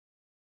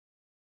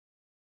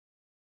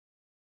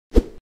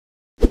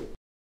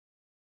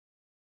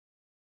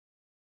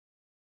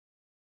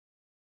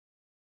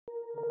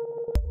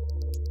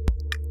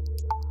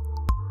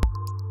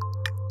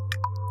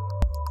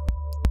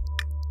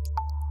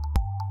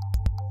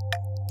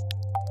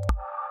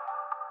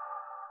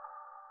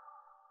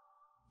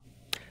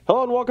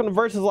Hello and welcome to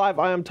Versus Live.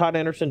 I am Todd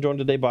Anderson, joined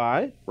today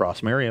by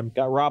Ross Merriam.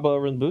 Got Rob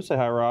over in the booth. Say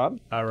hi,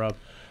 Rob. Hi, Rob.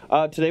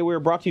 Today we are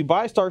brought to you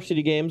by Star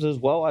City Games as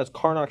well as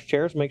Carnox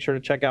Chairs. Make sure to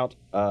check out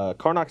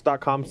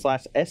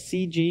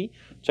carnox.com/SCG.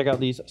 Check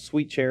out these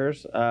sweet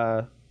chairs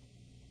every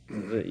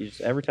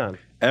time.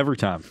 Every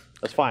time.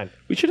 That's fine.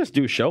 We should just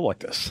do a show like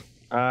this.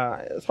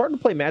 It's hard to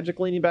play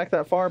Magic leaning back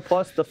that far.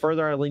 Plus, the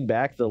further I lean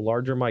back, the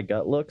larger my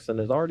gut looks, and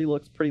it already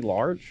looks pretty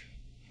large.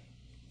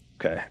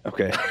 Okay. I'll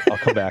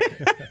come back.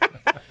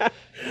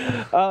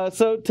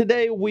 So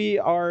today we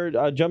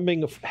are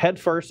jumping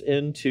headfirst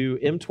into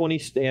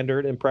M20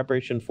 Standard in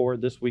preparation for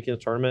this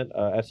weekend's tournament,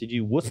 SCG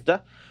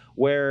Worcester,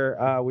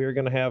 where we are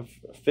going to have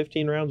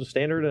 15 rounds of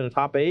Standard and a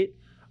top 8.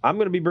 I'm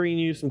going to be bringing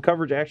you some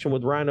coverage action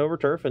with Ryan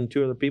Overturf and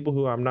two other people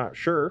who I'm not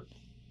sure.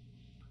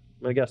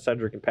 I'm going to guess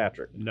Cedric and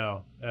Patrick.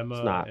 No, Emma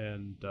it's not.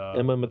 and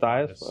Emma and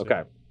Matthias?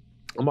 Okay.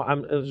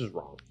 It's just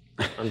wrong.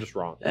 I'm just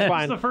wrong. It's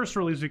fine. It's the first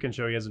release weekend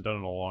show he hasn't done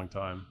in a long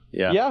time.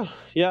 Yeah.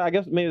 I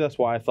guess maybe that's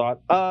why I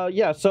thought.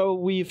 So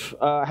we've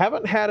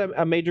haven't had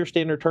a major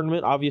Standard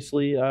tournament,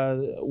 obviously,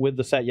 with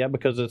the set yet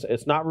because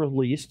it's not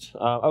released.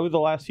 Over the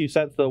last few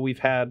sets, though, we've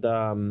had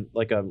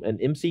like an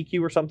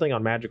MCQ or something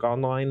on Magic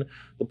Online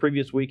the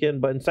previous weekend,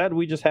 but instead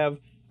we just have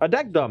a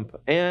deck dump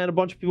and a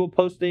bunch of people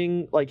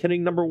posting, like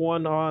hitting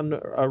 #1 on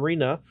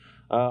Arena.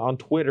 On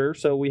Twitter,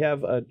 so we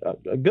have a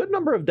good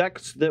number of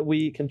decks that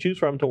we can choose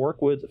from to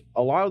work with,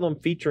 a lot of them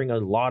featuring a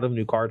lot of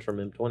new cards from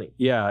M20.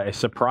 Yeah, a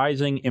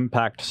surprising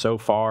impact so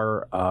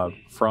far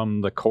from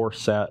the core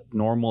set.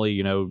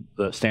 Normally,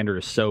 the Standard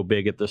is so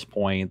big at this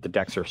point, the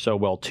decks are so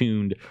well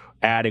tuned,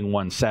 adding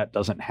one set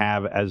doesn't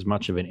have as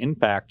much of an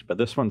impact, but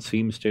this one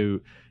seems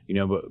to,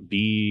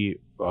 be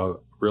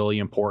really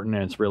important,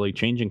 and it's really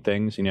changing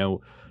things.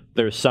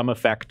 There's some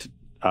effect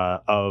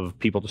of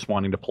people just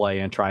wanting to play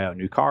and try out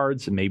new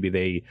cards, and maybe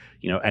they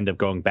end up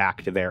going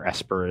back to their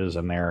Espers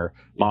and their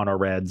mono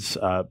reds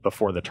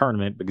before the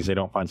tournament because they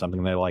don't find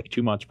something they like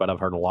too much. But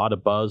I've heard a lot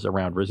of buzz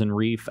around Risen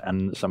Reef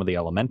and some of the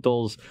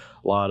elementals,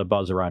 a lot of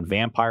buzz around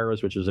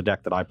Vampires, which is a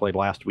deck that I played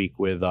last week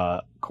with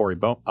Corey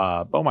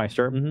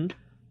Baumeister. Mm-hmm.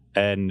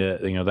 And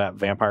that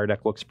Vampire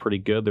deck looks pretty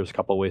good. There's a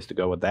couple of ways to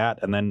go with that,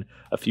 and then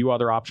a few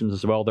other options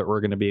as well that we're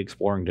going to be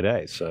exploring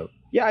today. So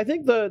yeah, I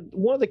think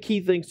one of the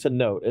key things to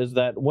note is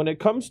that when it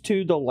comes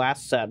to the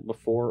last set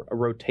before a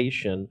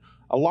rotation,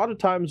 a lot of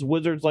times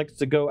Wizards likes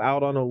to go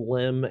out on a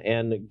limb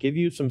and give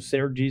you some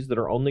synergies that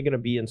are only going to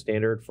be in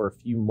Standard for a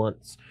few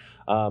months.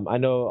 I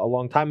know a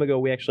long time ago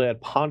we actually had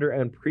Ponder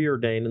and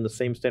Preordain in the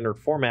same Standard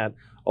format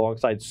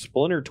alongside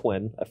Splinter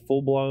Twin, a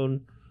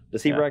full-blown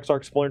Deceiver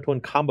Exarch Splinter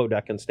Twin combo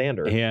deck in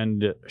Standard.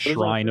 And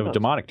Shrine of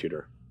Demonic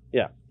Tutor.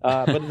 Yeah,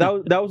 but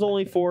that was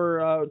only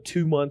for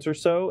 2 months or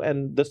so,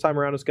 and this time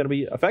around it's going to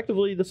be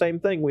effectively the same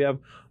thing. We have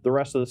the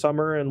rest of the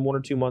summer and 1 or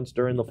 2 months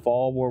during the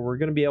fall where we're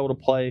going to be able to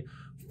play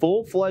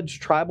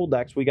full-fledged tribal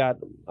decks. We got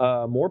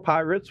more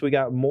pirates, we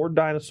got more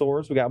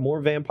dinosaurs, we got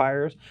more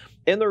vampires,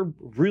 and they're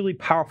really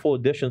powerful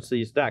additions to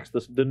these decks.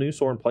 The new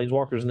Sorin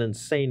Planeswalker is an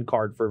insane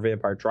card for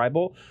Vampire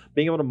Tribal.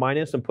 Being able to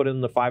minus and put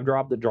in the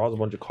 5-drop that draws a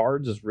bunch of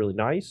cards is really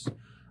nice.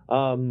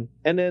 And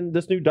then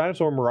this new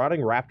Dinosaur Marauding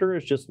Raptor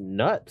is just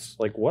nuts.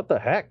 Like, what the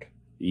heck?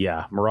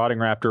 Yeah, Marauding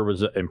Raptor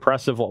was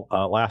impressive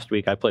last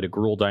week. I played a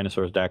Gruul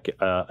Dinosaurs deck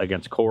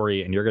against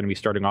Corey, and you're going to be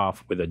starting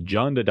off with a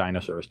Junda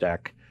Dinosaurs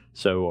deck.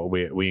 So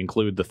we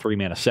include the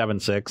 3-mana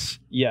 7/6.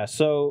 Yeah,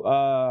 so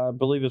I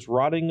believe it's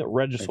Rotting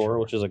Regisaur,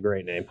 which is a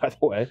great name, by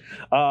the way.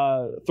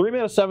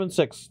 3-mana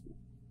 7/6.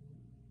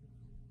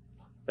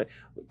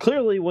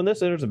 Clearly, when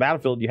this enters the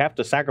battlefield, you have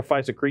to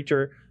sacrifice a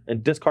creature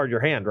and discard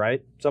your hand,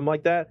 right? Something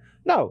like that.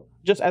 No,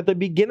 just at the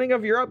beginning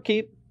of your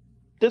upkeep,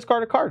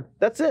 discard a card.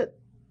 That's it.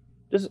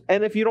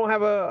 And if you don't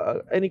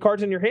have any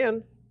cards in your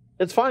hand,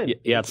 it's fine.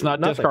 Yeah, it's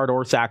not nothing. Discard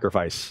or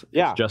sacrifice.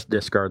 Yeah. It's just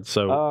discard.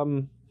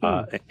 So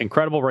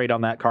incredible rate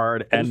on that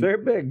card. And it's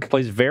very big.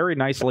 Plays very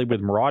nicely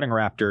with Marauding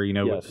Raptor.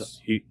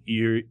 Yes.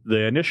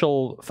 The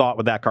initial thought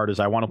with that card is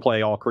I want to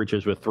play all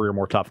creatures with 3 or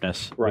more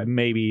toughness. Right. With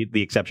maybe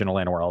the exception of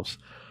Llanowar Elves.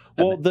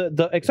 Well,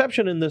 the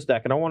exception in this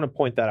deck, and I want to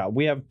point that out,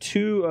 we have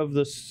 2 of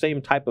the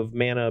same type of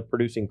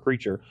mana-producing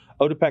creature.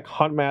 Otepec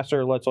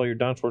Huntmaster lets all your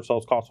dinosaur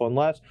spells cost 1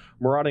 less.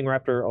 Marauding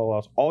Raptor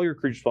allows all your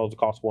creature spells to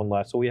cost 1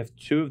 less. So we have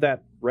 2 of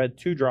that red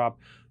 2-drop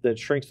that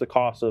shrinks the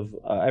cost of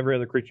every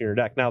other creature in your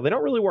deck. Now, they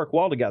don't really work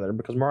well together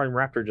because Marauding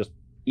Raptor just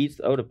eats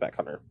the Otepec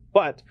Hunter.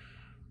 But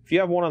if you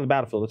have 1 on the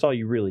battlefield, that's all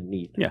you really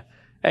need. Yeah,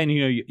 and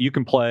you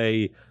can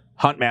play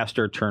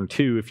Huntmaster turn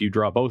 2 if you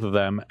draw both of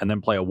them, and then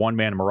play a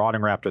 1-mana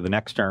Marauding Raptor the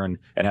next turn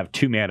and have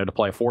 2 mana to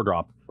play a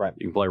 4-drop. Right.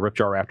 You can play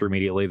Ripjaw Raptor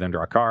immediately, then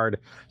draw a card.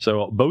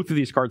 So both of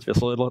these cards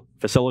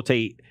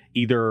facilitate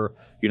either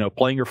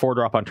playing your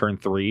 4-drop on turn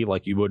 3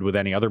 like you would with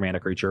any other mana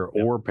creature,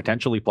 or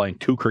potentially playing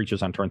 2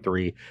 creatures on turn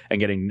 3 and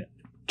getting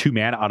 2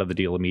 mana out of the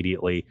deal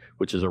immediately,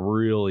 which is a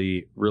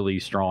really, really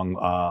strong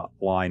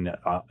line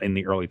in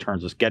the early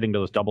turns, is getting to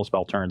those double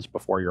spell turns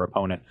before your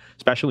opponent,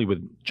 especially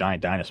with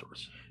giant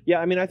dinosaurs. Yeah,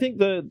 I mean, I think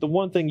the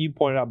one thing you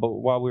pointed out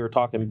while we were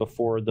talking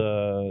before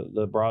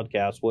the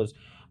broadcast was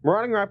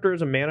Marauding Raptor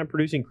is a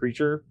mana-producing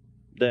creature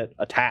that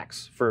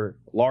attacks for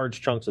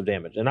large chunks of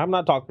damage. And I'm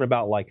not talking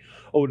about like,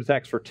 oh, it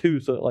attacks for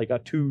 2, so like a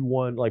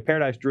 2/1. Like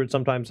Paradise Druid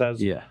sometimes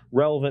has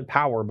relevant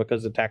power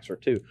because it attacks for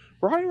 2.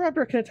 Marauding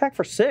Raptor can attack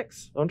for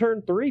 6 on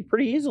turn 3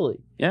 pretty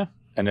easily. Yeah.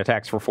 And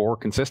attacks for 4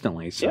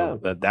 consistently. So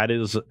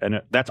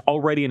that's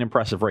already an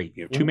impressive rate.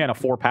 2 mana,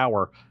 4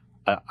 power.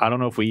 I don't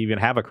know if we even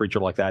have a creature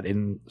like that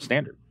in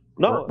Standard.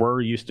 No.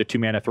 We're used to 2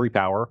 mana, 3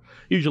 power,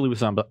 usually with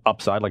some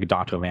upside, like a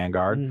Dato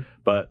Vanguard.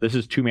 But this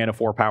is 2 mana,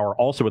 4 power,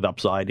 also with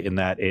upside in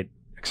that it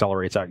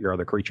accelerates out your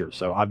other creatures.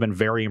 So I've been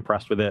very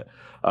impressed with it.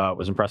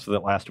 Was impressed with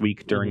it last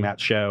week during that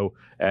show,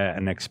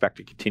 and expect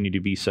to continue to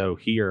be so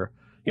here.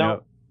 You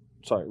know,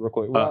 sorry, real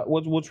quick.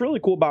 What's really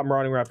cool about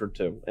Marauding Raptor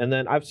 2, and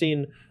then I've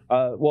seen,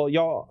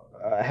 y'all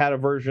had a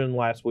version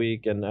last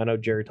week, and I know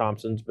Jerry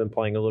Thompson's been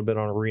playing a little bit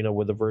on Arena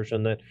with a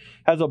version that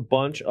has a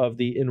bunch of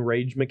the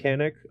enrage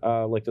mechanic,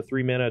 like the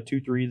 3 mana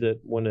 2/3 that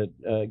when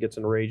it gets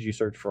enraged, you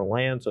search for a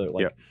land, so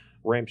it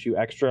ramps you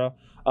extra.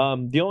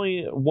 The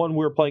only one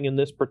we're playing in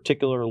this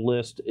particular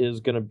list is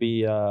going to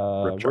be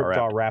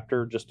Ripjaw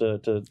Raptor, just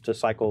to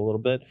cycle a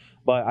little bit.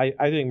 But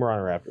I think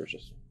Marauding Raptor is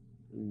just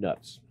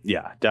nuts.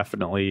 Yeah,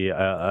 definitely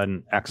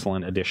an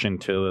excellent addition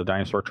to the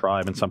Dinosaur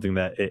tribe, and something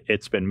that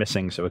it's been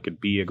missing, so it could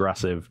be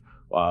aggressive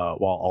while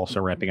also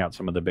ramping out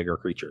some of the bigger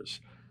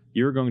creatures.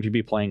 You're going to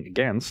be playing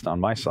against, on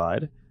my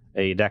side,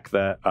 a deck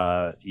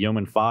that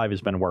Yeoman 5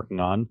 has been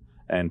working on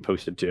and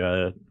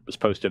was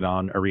posted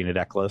on Arena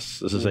Deck Lists.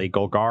 This is a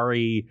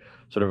Golgari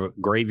sort of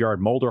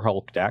graveyard Molder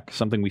Hulk deck,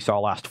 something we saw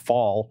last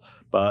fall,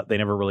 but they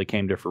never really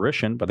came to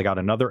fruition. But they got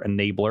another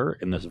enabler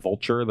in this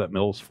Vulture that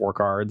mills 4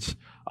 cards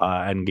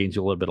and gains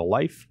you a little bit of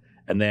life.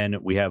 And then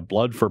we have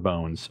Blood for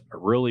Bones, a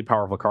really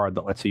powerful card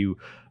that lets you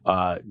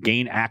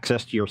gain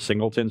access to your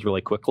singletons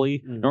really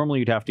quickly. Normally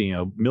you'd have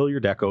to, mill your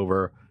deck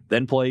over,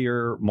 then play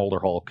your Molder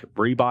Hulk,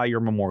 rebuy your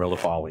Memorial to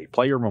Folly,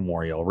 play your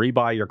Memorial,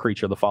 rebuy your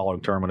creature the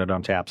following turn when it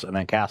untaps, and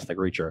then cast the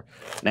creature.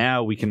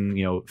 Now we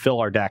can, fill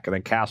our deck and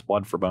then cast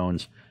Blood for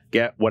Bones,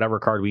 get whatever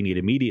card we need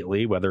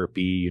immediately, whether it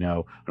be,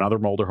 another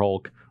Molder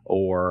Hulk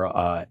or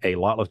a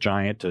Lotless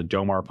Giant to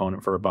dome our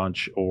opponent for a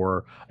bunch,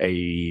 or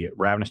a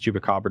Ravenous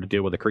Chupacabra to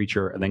deal with a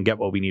creature, and then get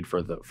what we need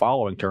for the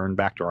following turn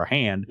back to our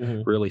hand,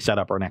 really set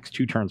up our next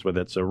 2 turns with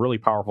it. So really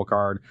powerful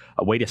card,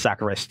 a way to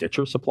sacrifice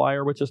Stitcher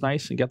Supplier, which is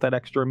nice, and get that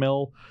extra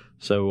mill.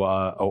 So,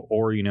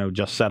 or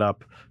just set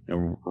up,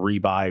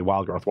 rebuy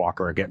Wildgrowth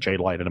Walker, get Jade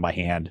Light into my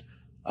hand,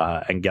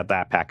 and get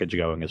that package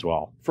going as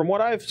well. From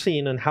what I've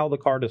seen and how the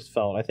card has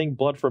felt, I think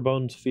Blood for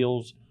Bones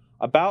feels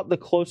about the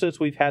closest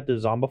we've had to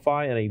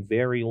Zombify in a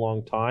very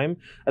long time.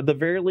 At the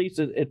very least,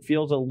 it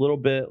feels a little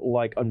bit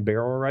like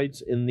Unburial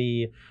Rites in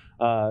the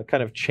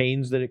kind of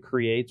chains that it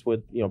creates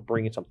with,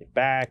 bringing something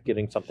back,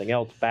 getting something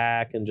else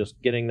back, and just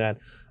getting that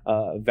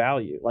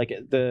value. Like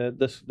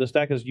this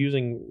deck is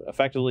using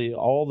effectively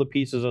all the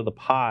pieces of the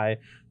pie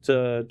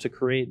to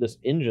create this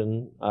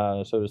engine,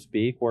 so to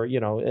speak, where,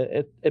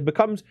 it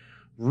becomes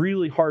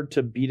really hard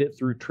to beat it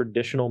through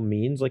traditional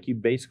means. Like you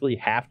basically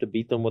have to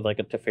beat them with like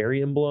a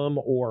Teferi emblem,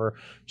 or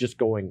just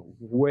going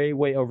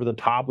way over the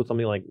top with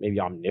something like maybe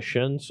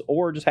Omniscience,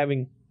 or just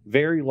having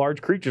very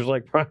large creatures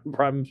like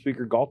Prime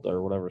Speaker Galta,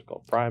 or whatever it's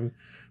called, Prime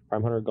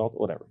Hunter Galta,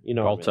 whatever.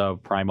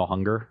 Galta Primal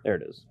Hunger. There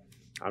it is.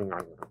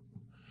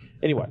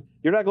 Anyway,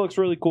 your deck looks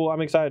really cool.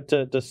 I'm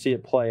excited to see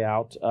it play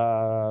out.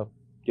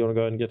 You want to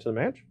go ahead and get to the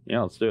match?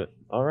 Yeah, let's do it.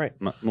 All right.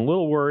 I'm a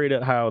little worried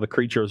at how the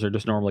creatures are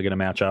just normally going to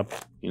match up.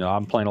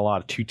 I'm playing a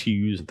lot of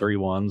 2/2s and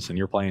 3/1s, and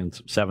you're playing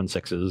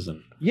 7/6s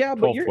and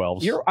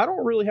 12/12s. I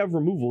don't really have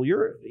removal.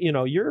 Your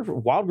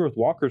Wildgrowth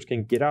Walkers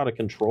can get out of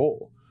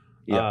control.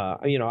 Yeah.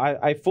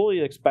 I fully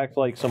expect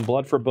like some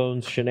Blood for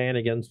Bones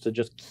shenanigans to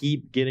just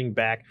keep getting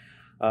back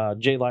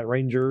Jadelight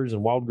Rangers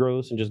and Wild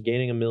Growths and just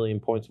gaining 1,000,000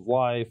 points of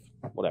life,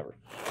 whatever.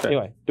 Okay.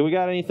 Anyway, do we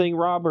got anything,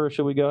 Rob, or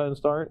should we go ahead and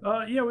start?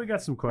 Yeah, we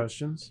got some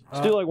questions.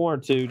 Let's do like 1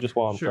 or 2 just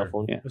while I'm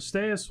shuffling. Yeah.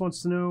 Asteus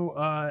wants to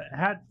know,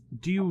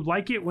 do you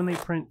like it when they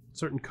print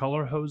certain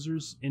color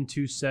hosers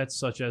into sets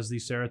such as the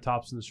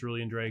Ceratops and the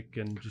Cerulean Drake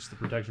and just the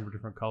protection for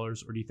different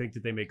colors, or do you think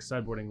that they make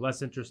sideboarding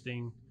less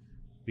interesting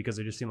because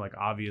they just seem like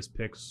obvious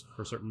picks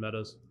for certain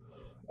metas?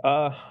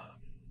 I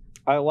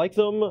like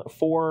them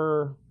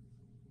for...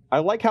 I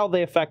like how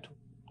they affect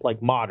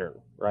like Modern,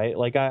 right?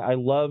 Like I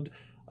loved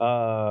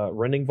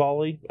Rending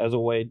Volley as a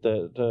way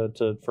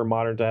for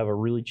Modern to have a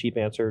really cheap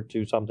answer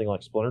to something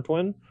like Splinter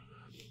Twin.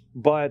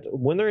 But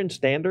when they're in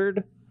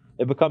Standard,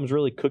 it becomes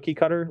really cookie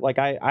cutter. Like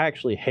I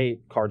actually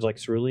hate cards like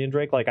Cerulean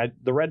Drake. Like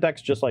the red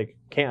decks just like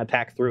can't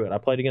attack through it. I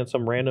played against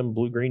some random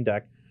blue-green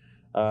deck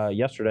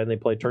yesterday, and they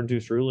played turn 2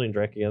 Cerulean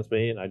Drake against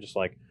me, and I just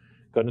like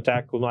couldn't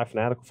attack with my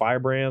Fanatical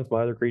Firebrands.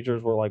 My other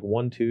creatures were like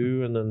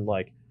 1/2, and then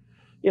like,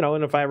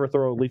 and if I ever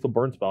throw a Lethal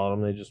Burn spell at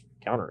them, they just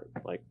counter it.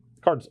 Like,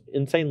 the card's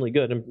insanely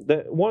good. And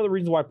one of the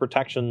reasons why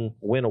Protection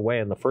went away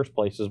in the first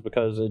place is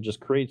because it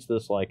just creates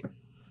this, like,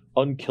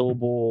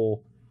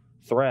 unkillable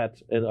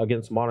threat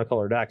against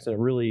monocolor decks. And it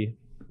really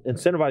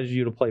incentivizes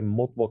you to play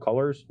multiple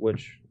colors,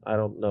 which I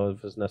don't know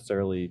if is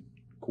necessarily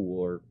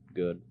cool or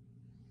good.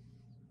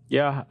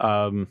 Yeah.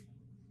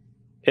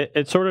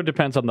 It sort of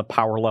depends on the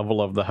power level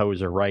of the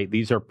hoser, right?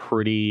 These are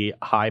pretty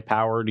high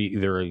powered.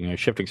 Either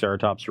shifting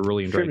Ceratops or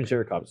really Shifting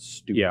Ceratops is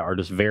stupid. Yeah, are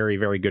just very,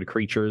 very good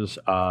creatures.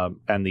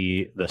 And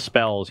the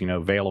spells,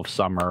 Veil of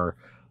Summer,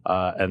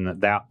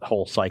 and that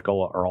whole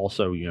cycle are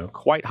also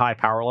quite high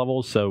power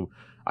levels. So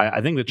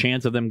I think the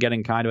chance of them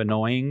getting kind of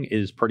annoying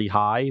is pretty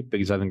high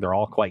because I think they're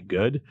all quite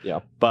good.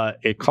 Yeah.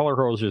 But color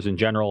hosers in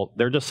general,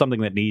 they're just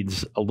something that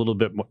needs a little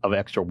bit of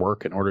extra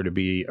work in order to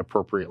be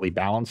appropriately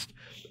balanced.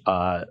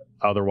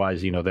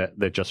 Otherwise,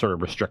 that just sort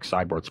of restricts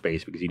sideboard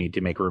space because you need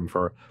to make room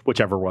for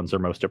whichever ones are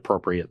most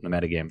appropriate in the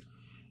metagame.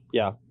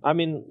 Yeah. I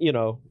mean,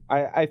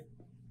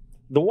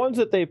 the ones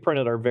that they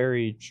printed are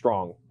very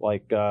strong.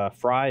 Like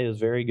Fry is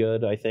very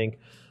good, I think.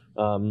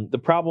 The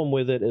problem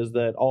with it is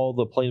that all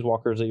the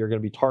planeswalkers that you're going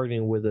to be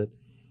targeting with it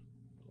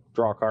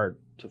draw a card.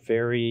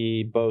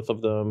 Teferi, both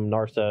of them,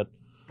 Narset.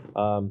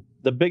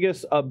 The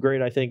biggest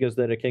upgrade, I think, is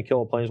that it can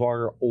kill a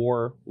planeswalker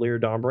or Lear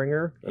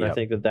Dawnbringer, and I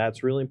think that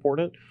that's really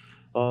important.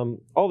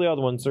 All the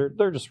other ones,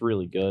 they're just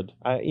really good.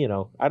 I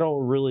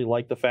don't really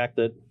like the fact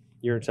that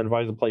you're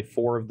incentivized to play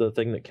 4 of the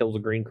thing that kills a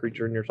green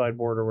creature in your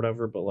sideboard or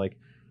whatever, but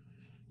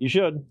you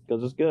should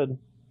because it's good.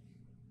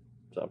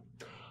 So.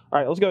 All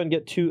right, let's go ahead and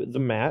get to the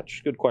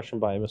match. Good question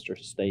by Mr.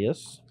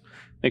 Stayus.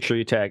 Make sure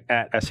you tag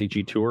at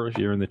SCG Tour if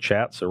you're in the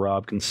chat so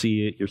Rob can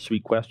see your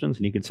sweet questions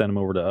and you can send them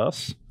over to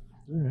us.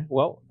 All right.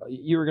 Well,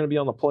 you were going to be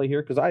on the play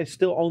here because I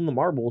still own the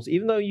marbles,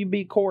 even though you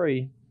beat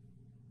Corey.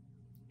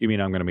 You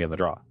mean I'm going to be on the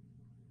draw?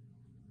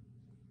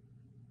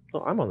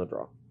 No, I'm on the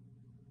draw.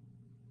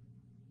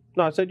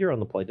 No, I said you're on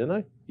the play, didn't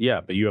I?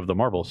 Yeah, but you have the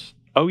marbles.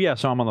 Oh, yeah,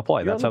 so I'm on the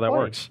play. That's how that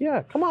works.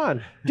 Yeah, come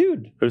on,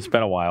 dude. It's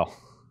been a while.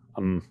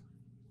 I'm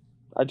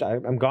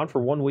gone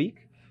for 1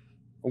 week.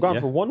 I'm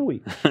gone for 1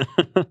 week.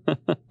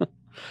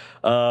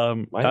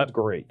 My hand's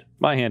great.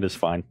 My hand is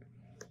fine.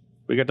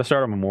 We got to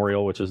start a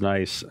Memorial, which is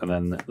nice, and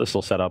then this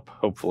will set up,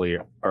 hopefully,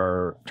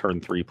 our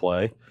turn 3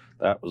 play.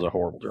 That was a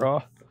horrible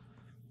draw.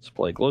 Let's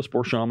play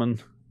Glowspore Shaman.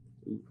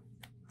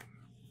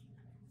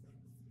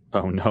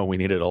 Oh, no, we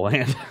needed a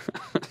land.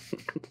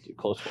 Dude,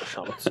 Glowspore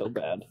Shaman's so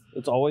bad.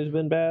 It's always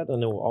been bad,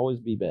 and it will always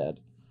be bad.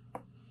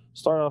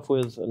 Start off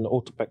with an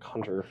Otepec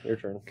Hunter. Your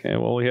turn. Okay,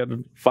 well, we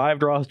had 5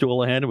 draws to a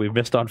land, and we've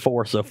missed on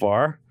 4 so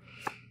far.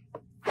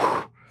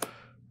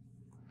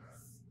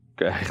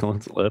 Okay,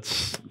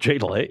 let's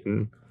Jade Light.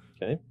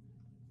 Okay.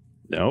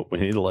 Nope, we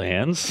need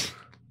lands.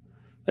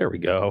 There we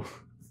go.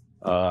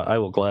 I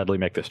will gladly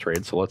make this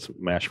trade, so let's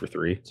mash for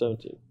 3.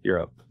 17.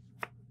 You're up.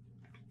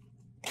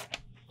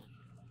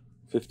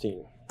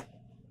 15.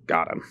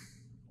 Got him.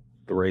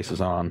 The race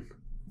is on.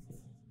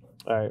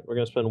 All right, we're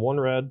going to spend 1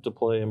 red to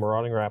play a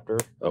Marauding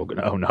Raptor. Oh,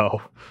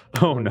 no.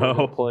 Oh, We're no.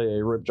 going to play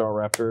a Ripjaw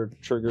Raptor,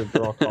 trigger,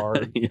 draw a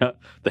card. Yeah,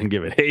 then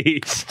give it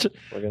haste.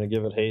 We're going to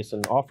give it haste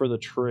and offer the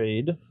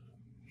trade.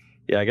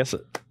 Yeah, I guess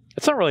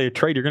it's not really a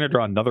trade. You're going to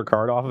draw another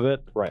card off of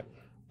it. Right.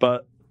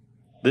 But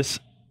this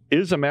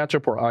is a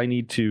matchup where I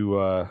need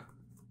to...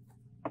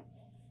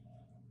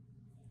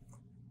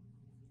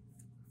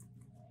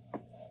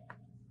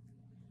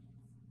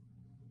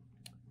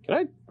 Can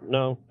I?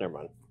 No, never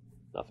mind.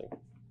 Nothing.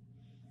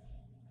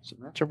 It's a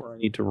matchup where I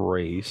need to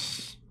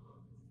race.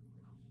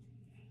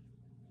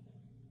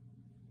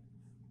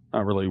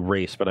 Not really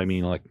race, but I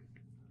mean,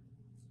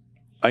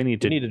 I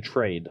need to... You need to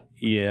trade.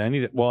 Yeah,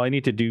 I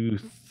need to do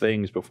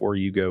things before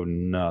you go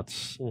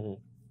nuts. Mm-hmm.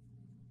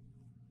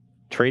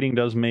 Trading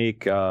does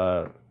make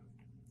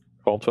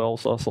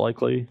 12/12s less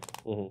likely.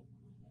 Mm-hmm.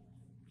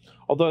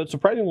 Although it's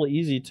surprisingly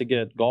easy to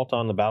get Galt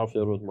on the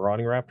battlefield with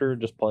Marauding Raptor.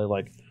 Just play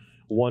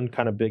one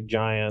kind of big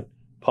giant,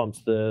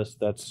 pumps this.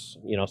 That's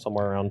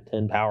somewhere around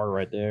 10 power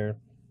right there.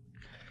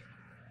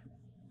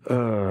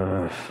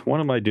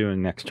 What am I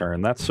doing next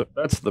turn? That's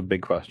the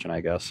big question,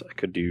 I guess. I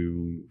can't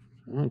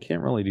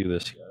really do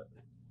this yet.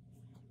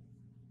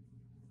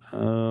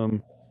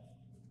 So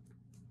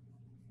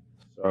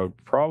I'd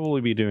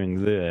probably be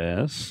doing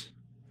this.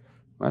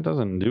 That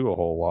doesn't do a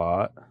whole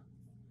lot.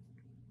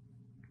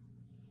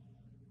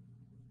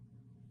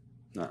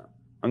 No,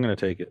 I'm going to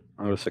take it.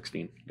 I'll go to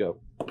 16. Go.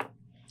 I was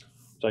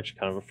actually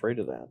kind of afraid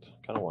of that.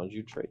 Kind of wanted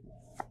you to trade.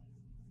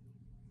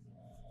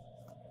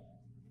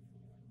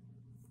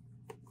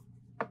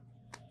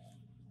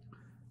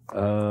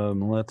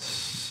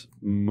 Let's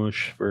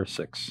mush for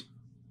 6.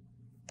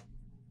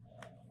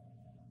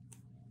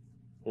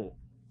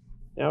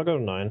 Yeah, I'll go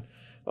to 9.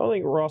 I don't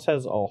think Ross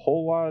has a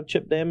whole lot of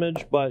chip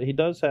damage, but he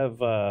does have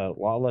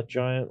Lawless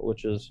Giant,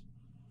 which is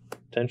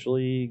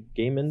potentially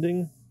game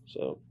ending.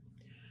 So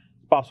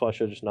it's possible I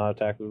should just not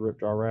attack with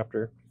Ripjaw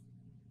Raptor.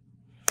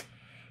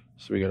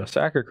 So we got to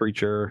sack a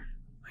creature.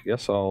 I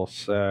guess I'll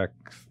sack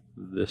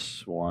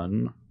this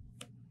one,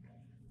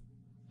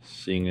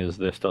 seeing as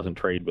this doesn't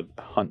trade with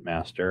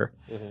Huntmaster.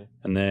 Mm-hmm.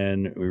 And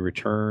then we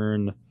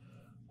return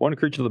 1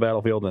 creature to the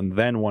battlefield and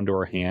then 1 to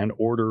our hand.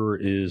 Order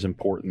is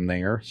important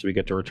there. So we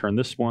get to return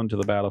this one to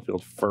the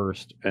battlefield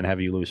first and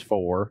have you lose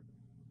 4.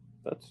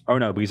 Oh,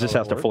 no, because this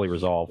has to fully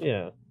resolve.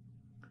 Yeah.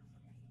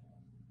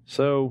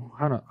 So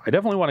I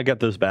definitely want to get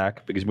this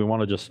back because we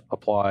want to just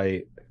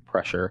apply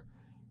pressure.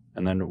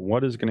 And then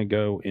what is going to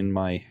go in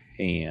my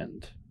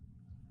hand?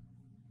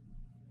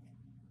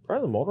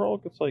 Probably the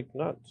Motorhulk. It's like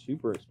not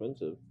super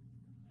expensive.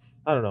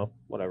 I don't know.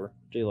 Whatever.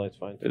 J-Light's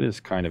fine. It is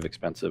kind of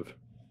expensive.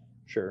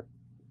 Sure.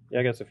 Yeah,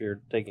 I guess if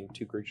you're taking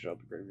 2 creatures out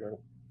the graveyard.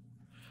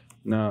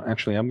 No,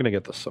 actually, I'm going to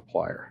get the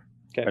supplier.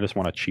 Okay. I just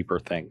want a cheaper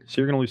thing.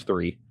 So you're going to lose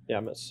 3. Yeah,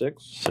 I'm at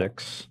 6.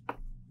 6. So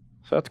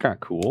that's kind of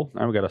cool.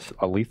 Now we got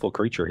a lethal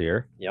creature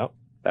here. Yep.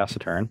 Pass a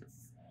turn.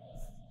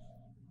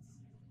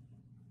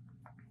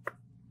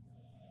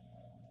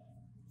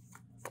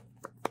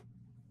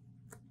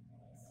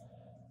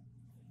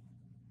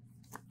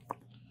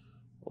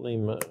 I'll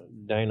name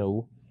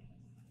Dino.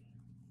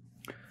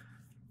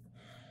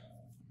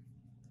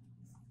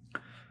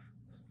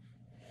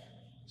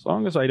 As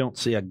long as I don't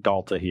see a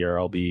Galta here,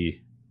 I'll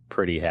be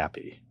pretty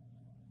happy.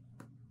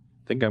 I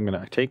think I'm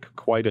going to take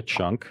quite a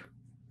chunk.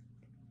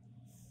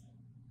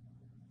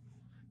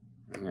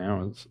 Yeah,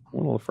 I was a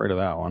little afraid of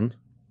that one.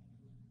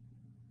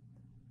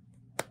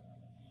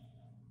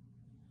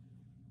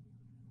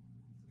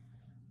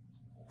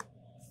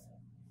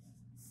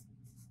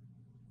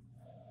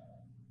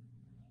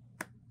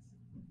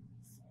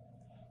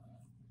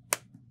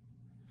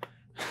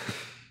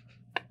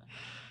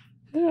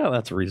 Yeah,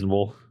 that's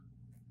reasonable.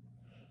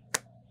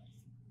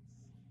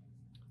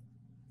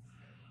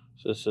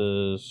 So this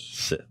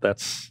is...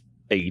 That's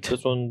 8.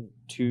 This one,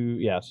 2...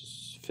 Yeah, this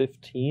is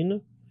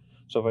 15.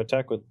 So if I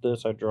attack with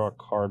this, I draw a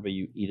card, but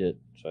you eat it.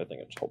 So I think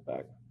I just hold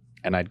back.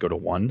 And I'd go to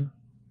 1?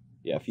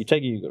 Yeah, if you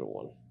take it, you go to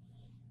 1.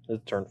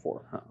 It's turn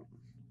 4.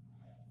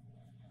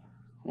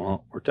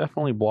 Well, we're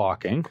definitely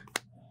blocking.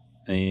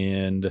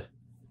 And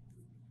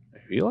I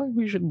feel like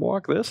we should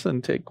block this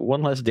and take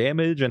 1 less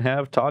damage and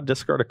have Todd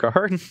discard a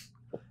card.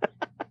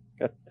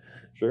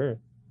 Sure.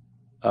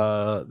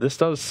 This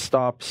does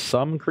stop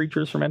some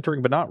creatures from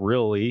entering, but not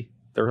really.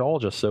 They're all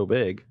just so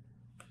big.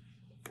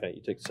 Okay,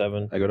 you take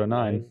 7. I go to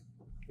 9.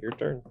 Your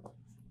turn.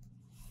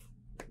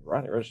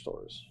 Rotting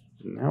Registors.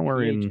 Now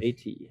we're in.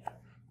 PHAT.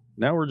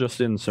 Now we're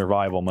just in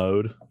survival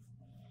mode.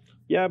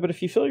 Yeah, but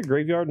if you fill your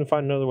graveyard and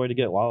find another way to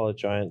get Lala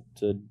Giant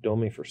to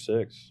dome me for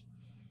 6.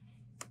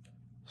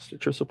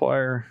 Stitcher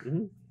Supplier.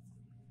 Mm-hmm.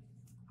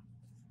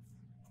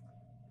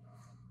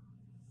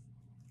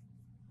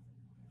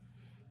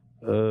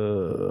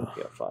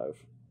 Yeah, 5.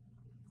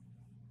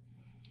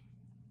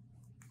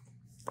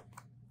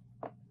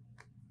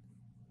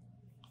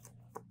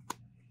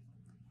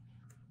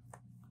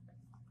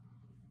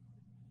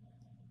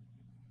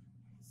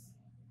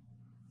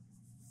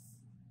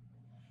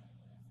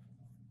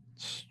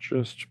 It's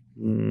just.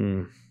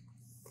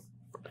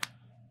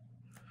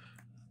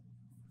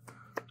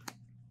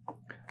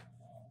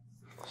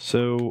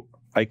 So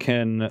I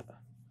can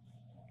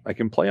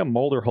play a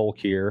Molder Hulk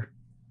here,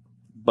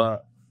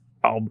 but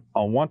I'll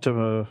want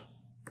to.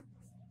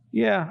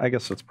 Yeah, I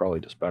guess that's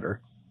probably just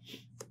better.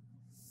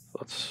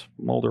 Let's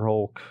Molder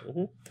Hulk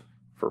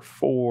for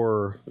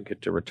 4. We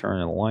get to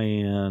return a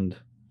land.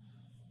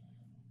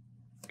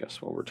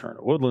 Guess we'll return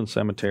a Woodland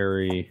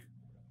Cemetery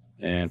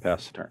and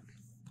pass the turn.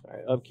 All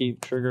right,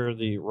 upkeep, trigger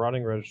the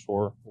Rotting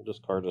Regisaur.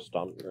 Discard to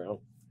stomp the ground.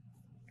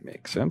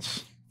 Makes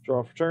sense.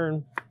 Draw for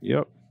turn.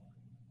 Yep.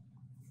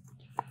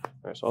 All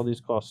right, so all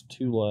these cost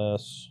 2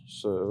 less.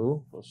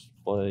 So let's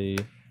play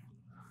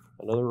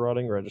another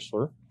Rotting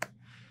Regisaur.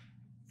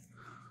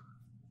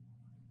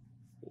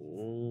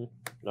 No,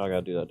 I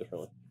gotta do that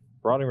differently.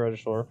 Rotting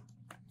Regisaur.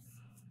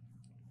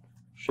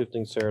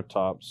 Shifting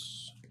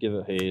Ceratops. Give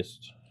it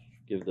haste.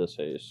 Give this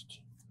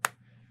haste.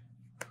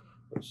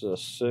 This is a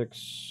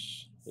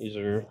 6. These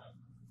are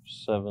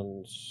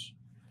 7s.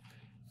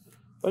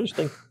 I just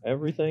think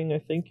everything. I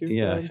think you're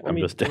good. I'm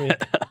just so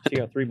you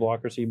got 3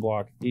 blockers. You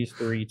block these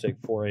 3. Take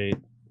 4, 8.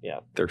 Yeah,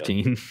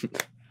 13.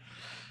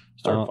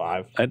 Start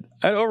 5. I'd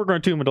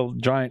overgrown Tomb into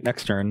Giant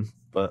next turn,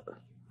 but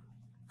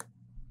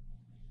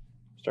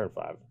Start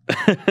 5.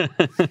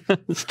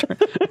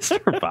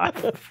 start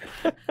 5.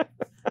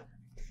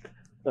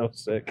 That was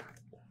sick.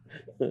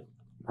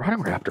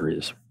 Rotting Raptor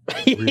is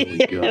really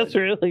good. That's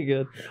really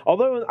good.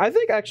 Although I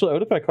think actually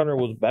Odifak Hunter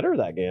was better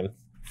that game.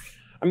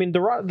 I mean,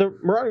 the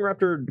Rotting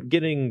Raptor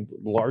getting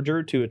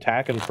larger to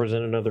attack and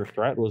present another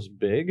threat was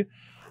big,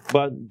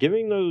 but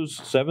giving those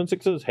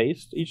 7/6s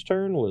haste each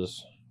turn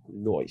was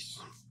nice.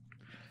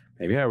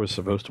 Maybe I was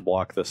supposed to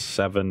block the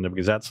 7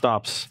 because that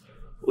stops.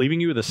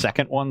 Leaving you the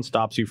second one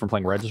stops you from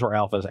playing Regisaur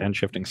Alphas and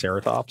shifting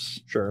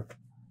Ceratops. Sure,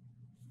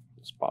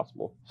 it's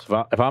possible.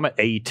 So if I'm at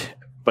 8,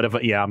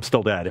 but I'm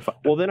still dead.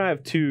 Well, then I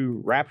have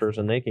 2 Raptors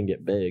and they can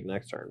get big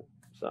next turn.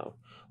 So,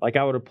 like,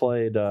 I would have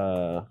played.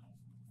 Well,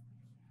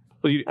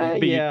 you'd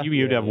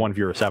have one if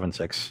you were a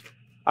 7/6.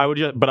 I would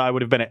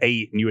have been at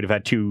 8, and you would have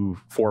had 2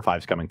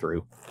 4/5s coming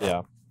through.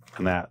 Yeah,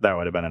 and that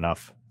would have been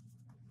enough.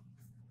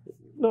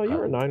 No, you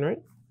were at 9,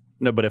 right?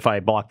 No, but if I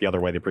blocked the other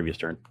way the previous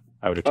turn,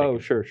 I would have taken. Oh,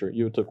 sure.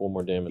 You would have took 1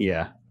 more damage.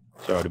 Yeah,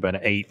 so it would have been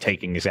 8,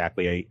 taking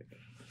exactly 8.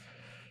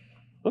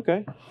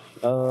 Okay.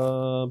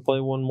 Play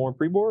 1 more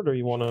pre-board, or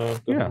you want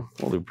to?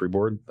 We'll do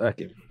pre-board. That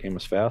game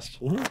was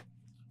fast. Mm-hmm.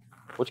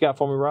 What you got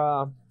for me,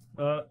 Rob?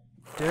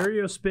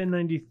 Dario Spin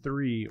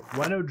 93.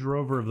 Why no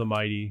Drover of the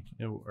Mighty?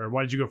 Or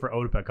why did you go for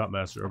Odapet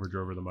Huntmaster over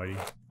Drover of the Mighty?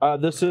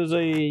 This is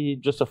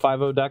just a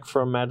 5/0 deck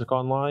from Magic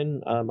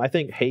Online. I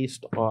think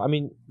Haste.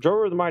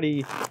 Drover of the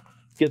Mighty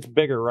gets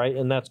bigger, right?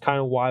 And that's kind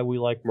of why we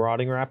like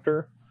Marauding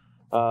Raptor,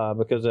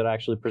 because it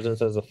actually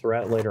presents as a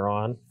threat later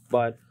on.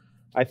 But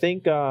I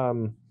think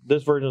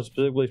this version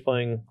specifically is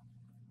playing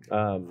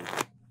the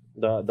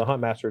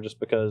Huntmaster just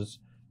because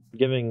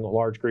giving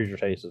large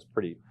creatures haste is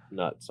pretty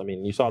nuts. I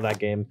mean, you saw that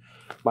game.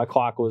 My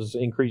clock was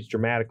increased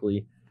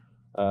dramatically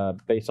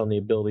based on the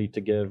ability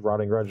to give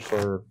Rotting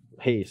Regisaur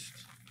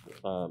haste,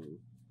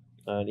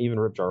 and even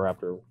Ripjaw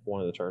Raptor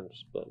one of the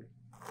turns. But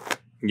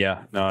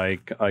yeah, no,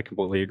 I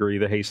completely agree.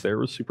 The haste there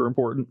was super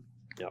important.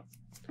 Yeah.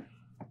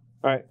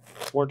 All right,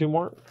 one or two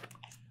more.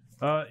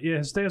 Yeah,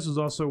 Histeus was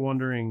also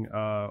wondering,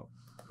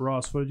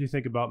 Ross, what did you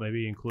think about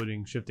maybe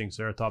including shifting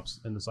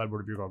Ceratops in the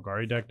sideboard of your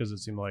Golgari deck? Does it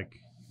seem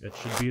like it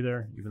should be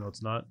there, even though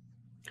it's not?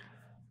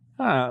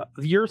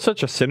 You're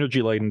such a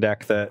synergy-laden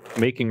deck that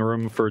making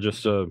room for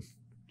just a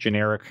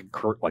generic,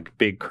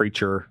 big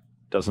creature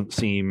doesn't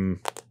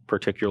seem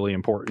particularly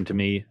important to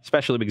me,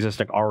 especially because this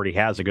deck already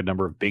has a good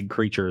number of big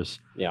creatures.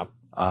 Yeah.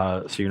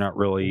 So you're not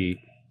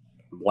really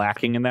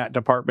lacking in that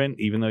department,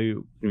 even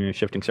though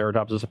shifting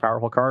Ceratops is a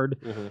powerful card.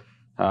 Mm-hmm.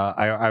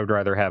 I would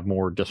rather have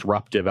more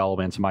disruptive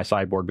elements in my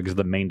sideboard because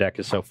the main deck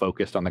is so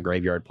focused on the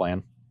graveyard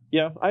plan.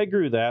 Yeah, I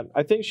agree with that.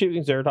 I think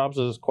shifting Ceratops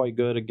is quite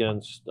good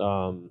against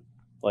all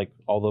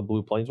the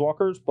blue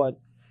planeswalkers, but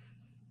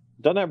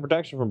doesn't have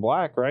protection from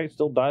black, right?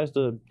 Still dies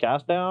to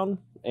cast down,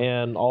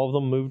 and all of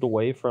them moved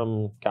away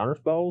from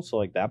counterspells,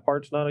 so that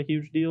part's not a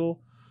huge deal.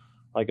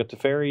 Like a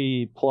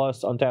Teferi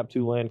plus untap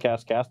 2-land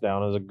cast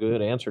down is a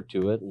good answer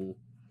to it, and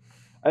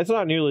it's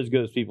not nearly as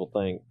good as people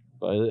think,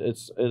 but it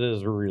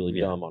is really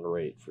dumb on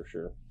rate for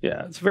sure.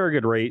 Yeah, it's a very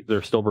good rate.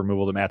 There's still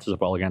removal that matches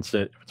up well against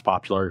it. If it's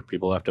popular,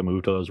 people have to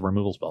move to those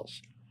removal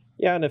spells.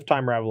 Yeah, and if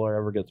Time Raveler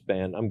ever gets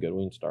banned, I'm good.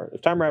 We can start.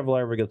 If Time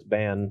Raveler ever gets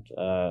banned,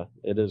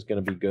 it is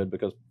going to be good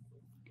because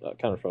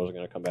counterspells are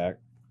going to come back.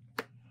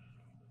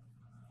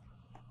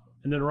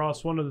 And then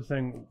Ross, one other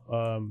thing,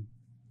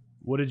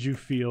 what did you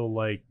feel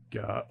like?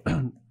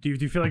 Do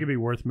you feel like it'd be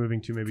worth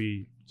moving to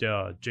maybe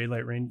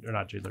Jadelight Ranger, or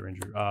not Jadelight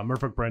Ranger,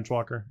 Merfolk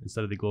Branchwalker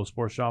instead of the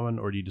Glowspore Shaman,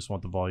 or do you just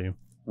want the volume?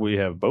 We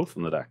have both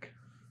in the deck.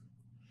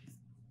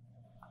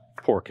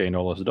 Porque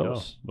no los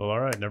dos. Well,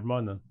 all right, never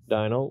mind then.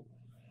 Dino,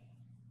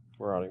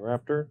 Marauding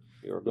Raptor,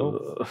 your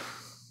go.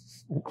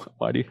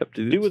 Why do you have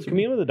to do with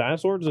Commune with the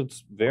Dinosaurs?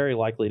 It's very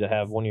likely to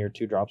have 1 or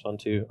 2 drops on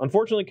 2.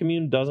 Unfortunately,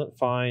 Commune doesn't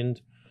find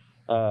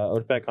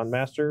Odapet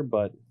Huntmaster,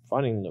 but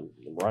finding the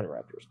Marauding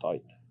Raptor is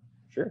tight.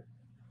 Sure.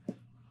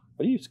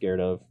 What are you scared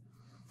of?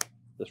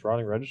 This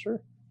Rotting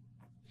Register?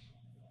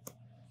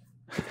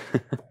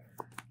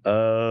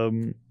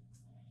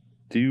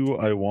 Do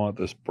I want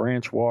this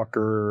Branch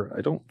Walker?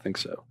 I don't think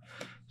so.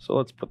 So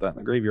let's put that in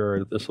the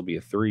graveyard. This will be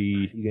a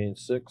 3. You gain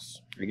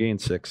 6. I gain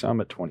 6.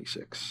 I'm at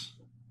 26.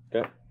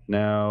 Okay.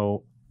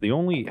 Now, the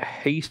only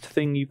haste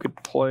thing you could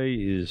play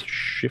is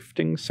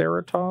shifting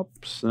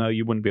Ceratops. No,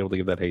 you wouldn't be able to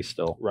give that haste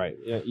still. Right.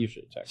 Yeah, you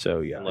should attack.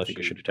 So yeah, I think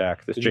you should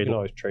attack. This you can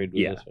always trade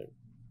with this thing.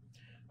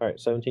 All right,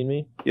 17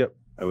 me? Yep.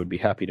 I would be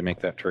happy to make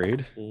that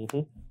trade.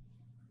 Mm-hmm.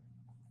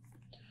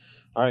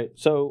 All right,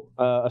 so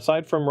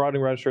aside from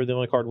Rotting Register, the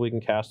only card we can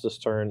cast this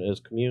turn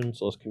is Commune.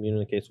 So let's Commune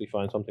in case we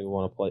find something we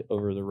want to play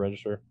over the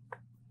Register.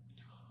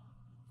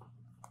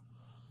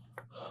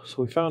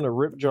 So we found a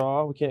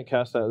Ripjaw. We can't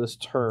cast that this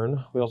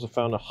turn. We also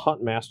found a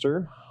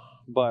Huntmaster,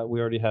 but we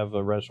already have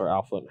a Register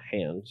Alpha in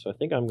hand. So I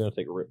think I'm going to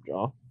take a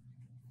Ripjaw.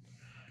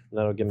 And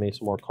that'll give me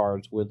some more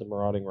cards with the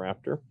Marauding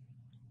Raptor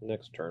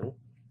next turn.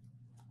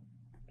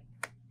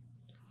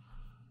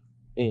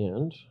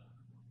 And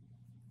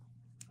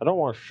I don't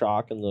want to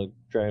shock, and the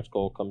Dragon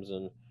Skull comes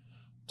in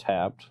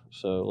tapped.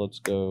 So let's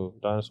go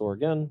Dinosaur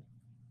again.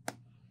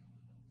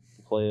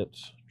 Play it,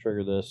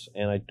 trigger this,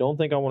 and I don't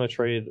think I want to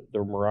trade the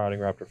Marauding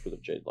Raptor for the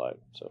Jadelight,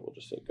 so we'll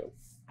just say go.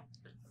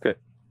 Okay.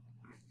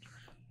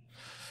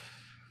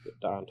 Get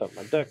die on top of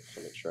my deck,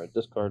 so make sure I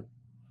discard.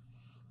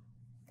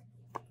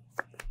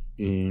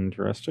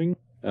 Interesting.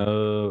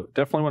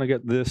 Definitely want to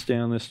get this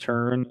down this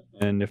turn,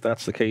 and if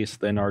that's the case,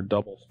 then our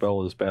double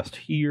spell is best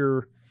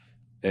here,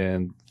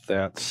 and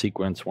that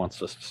sequence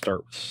wants us to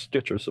start with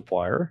Stitcher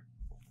Supplier.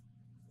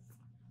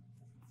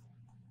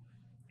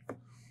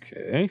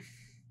 Okay.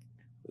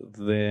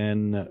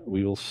 Then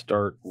we will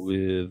start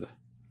with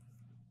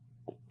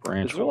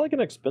Branch. Is there like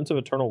an expensive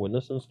Eternal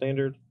Witness in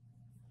Standard?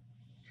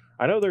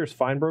 I know there's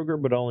Feinbroker,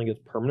 but it only gets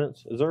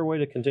permanents. Is there a way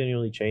to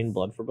continually chain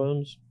Blood for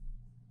Bones?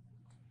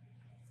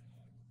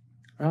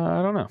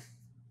 I don't know.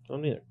 I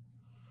don't either.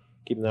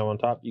 Keeping that one on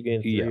top, you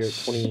gain 3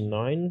 at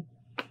 29.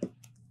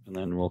 And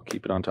then we'll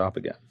keep it on top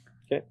again.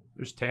 Okay.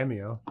 There's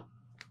Tameo.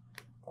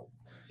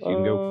 You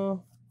can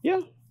go. Yeah.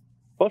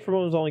 Blood for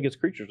Bones only gets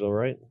creatures, though,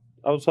 right?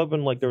 I was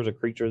hoping there was a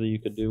creature that you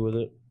could do with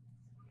it.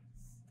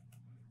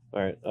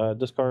 All right.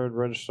 Discard,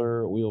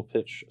 register, wheel,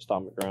 pitch,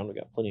 stop at ground. We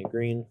got plenty of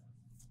green.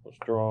 Let's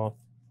draw.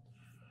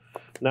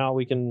 Now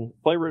we can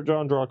play Red Draw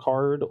and draw a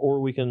card,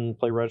 or we can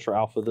play Red for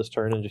Alpha this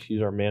turn and just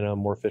use our mana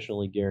more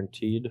efficiently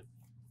guaranteed.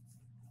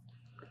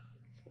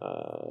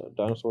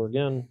 Dinosaur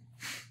again.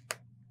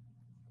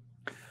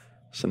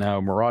 So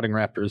now Marauding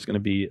Raptor is going to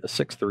be a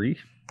 6/3.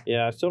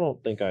 Yeah, I still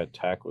don't think I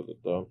attack with it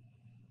though.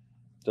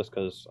 Just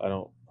because I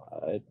don't.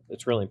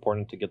 It's really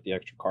important to get the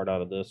extra card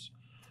out of this.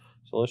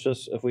 So let's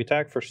just, if we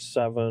attack for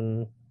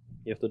 7,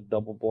 you have to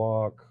double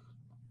block.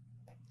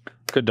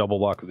 Could double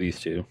block with these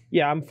two.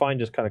 Yeah, I'm fine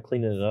just kind of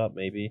cleaning it up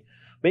maybe.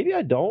 Maybe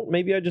I don't.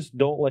 Maybe I just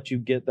don't let you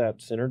get that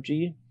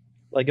synergy.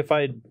 Like if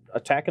I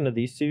attack into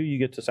these two, you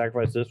get to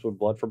sacrifice this with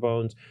Blood for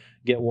Bones,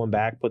 get one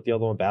back, put the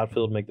other one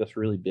battlefield, make this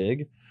really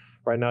big.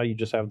 Right now you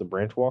just have the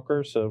Branch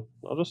Walker, so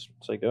I'll just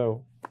say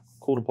go.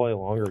 Cool to play a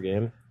longer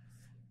game.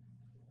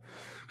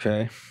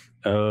 Okay.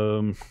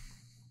 I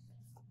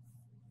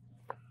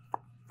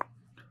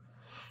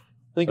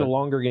think a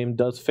longer game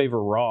does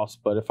favor Ross,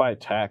 but if I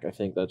attack, I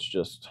think that's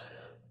just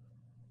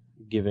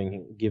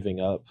giving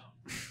up.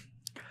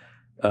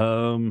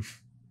 So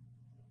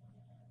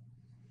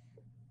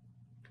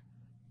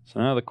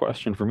now the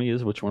question for me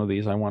is which one of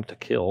these I want to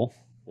kill.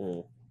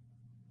 Well,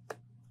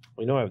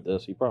 you know I have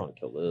this. You probably want to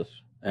kill this.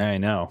 I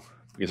know,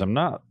 because I'm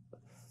not.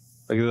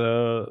 Like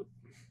the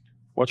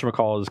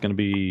whatchamacallit is going to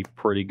be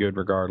pretty good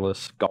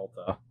regardless.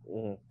 Galta.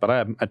 But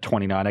I'm at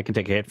 29. I can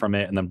take a hit from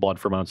it and then Blood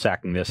for Bone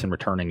sacking this and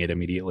returning it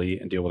immediately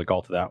and deal with a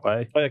Galta that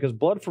way. Oh yeah, because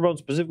Blood for Bone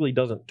specifically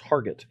doesn't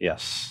target.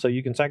 Yes. So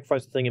you can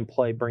sacrifice the thing in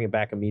play, bring it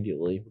back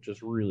immediately, which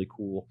is really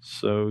cool.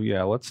 So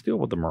yeah, let's deal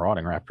with the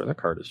Marauding Raptor. That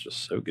card is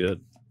just so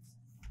good.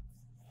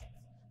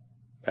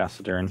 Pass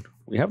the turn.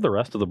 We have the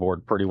rest of the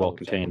board pretty well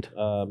contained.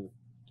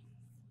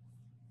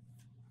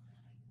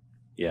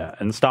 Yeah,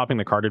 and stopping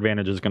the card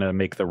advantage is going to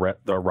make the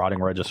Rotting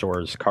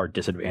Regisaur's card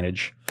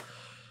disadvantage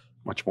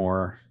much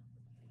more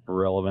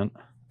relevant.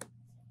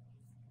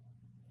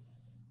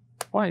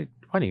 Why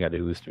do you got to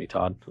do this to me,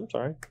 Todd? I'm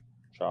sorry.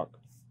 Shock.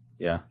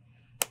 Yeah.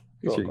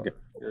 You're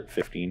at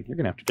 15. You're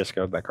going to have to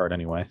discard that card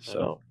anyway. So,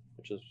 I know,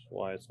 which is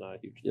why it's not a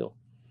huge deal.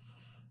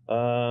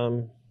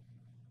 None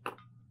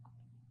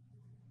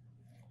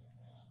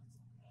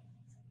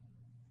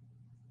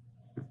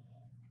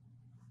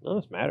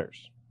of this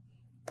matters.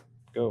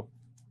 Go.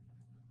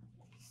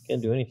 Can't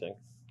do anything.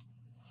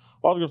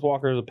 Wildgrowth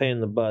Walker is a pain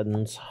in the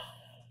buttons.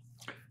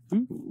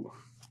 Ooh.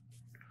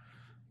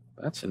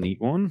 That's a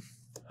neat one.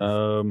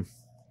 So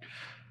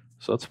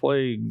let's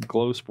play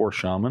Glowspore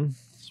Shaman.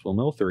 Swill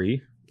Mill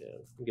 3. Yeah,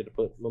 you get to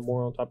put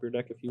Memorial on top of your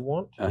deck if you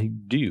want. I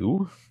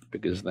do,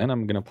 because then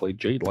I'm going to play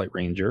Jade Light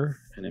Ranger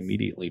and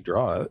immediately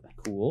draw it.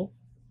 Cool.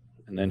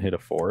 And then hit a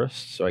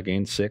forest. So I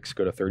gain 6,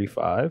 go to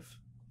 35.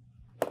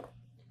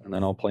 And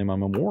then I'll play my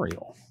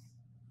Memorial.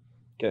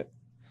 Okay.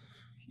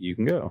 You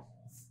can go.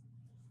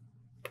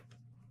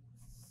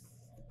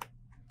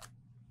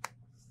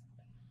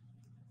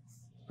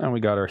 And we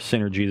got our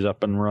synergies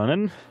up and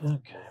running.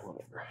 Okay,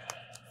 whatever.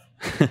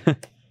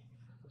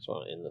 Just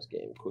want to end this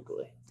game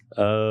quickly.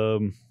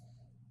 So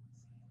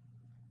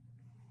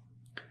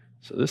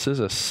this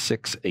is a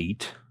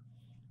 6/8.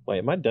 Wait,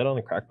 am I dead on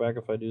the crackback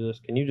if I do this?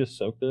 Can you just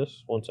soak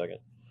this? 1 second.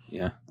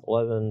 Yeah.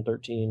 11,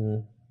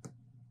 13.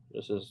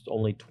 This is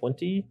only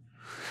 20.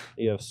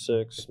 You have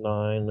 6,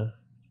 9,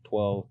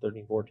 12,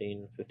 13,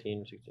 14,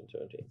 15, 16,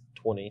 17,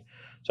 20.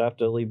 So I have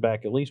to leave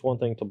back at least one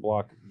thing to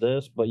block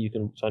this, but you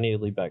can. So I need to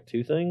leave back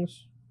 2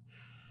 things.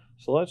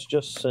 So let's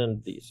just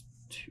send these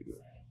 2.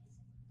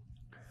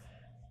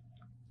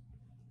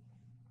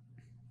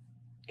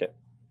 Okay.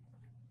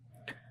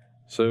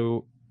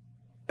 So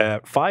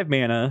at 5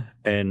 mana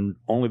and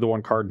only the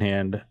 1 card in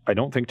hand, I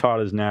don't think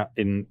Todd is not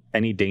in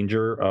any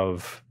danger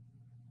of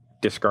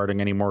discarding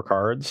any more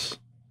cards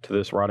to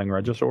this Rotting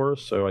Regisaur.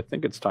 So I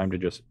think it's time to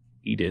just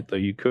eat it. Though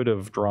you could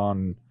have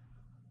drawn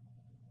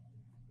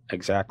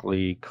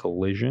exactly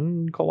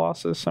Collision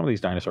Colossus. Some of these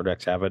dinosaur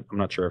decks have it. I'm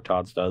not sure if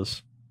Todd's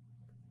does.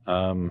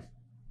 Could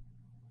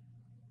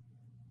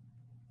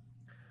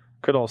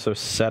also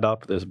set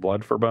up this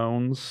Blood for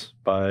Bones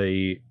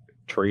by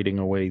trading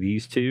away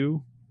these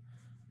 2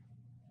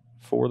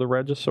 for the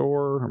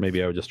Regisaur. Or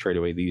maybe I would just trade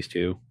away these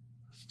 2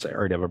 since I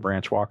already have a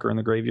Branch Walker in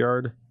the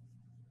graveyard.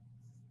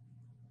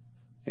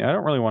 Yeah, I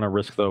don't really want to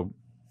risk the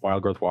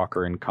Wildgrowth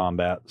Walker in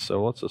combat,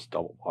 so let's just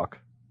double block.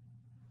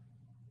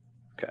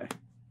 Okay.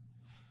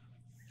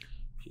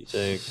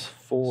 Take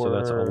 4. So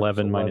that's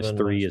 11 minus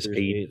 3 is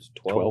 8.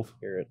 12.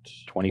 You're at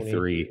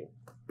 23.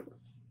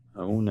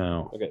 Oh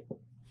no. Okay.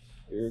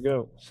 Here we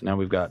go. So now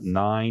we've got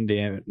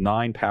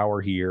 9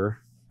 power here.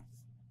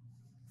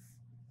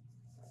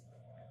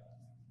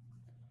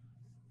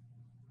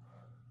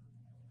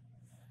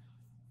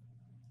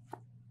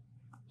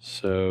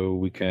 So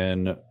we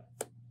can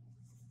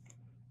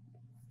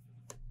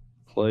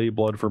play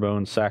Blood for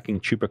Bone, sacking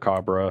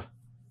Chupacabra,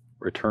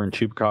 return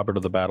Chupacabra to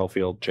the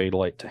battlefield, Jade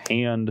Light to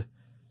hand,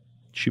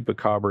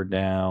 Chupacabra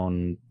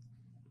down.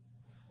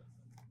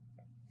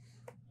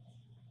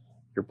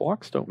 Your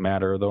blocks don't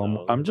matter, though.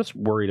 No. I'm just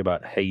worried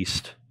about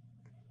haste.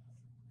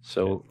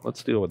 So Okay.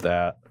 Let's deal with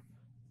that.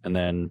 And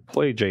then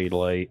play Jade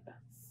Light.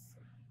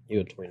 You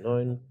had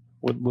 29.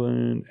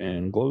 Woodland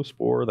and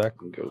Glowspore. That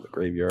can go to the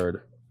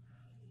graveyard.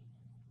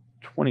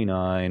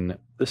 29.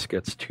 This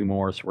gets 2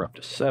 more, so we're up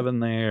to 7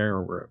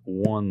 there. We're at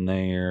 1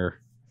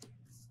 there.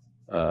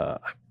 I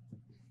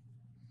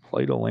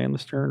played a land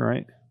this turn,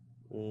 right?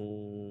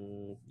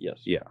 Yes.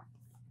 Yeah.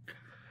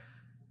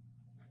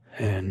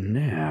 And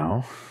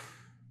now...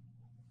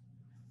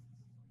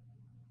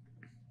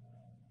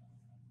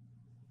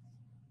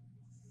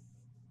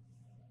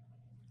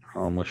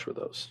 how much were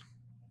those?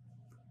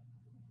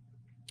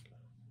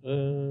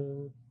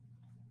 I'm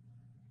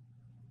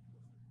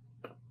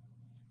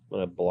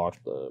gonna block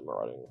the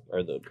marauding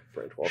or the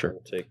branch walker. Sure.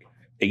 Take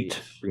 8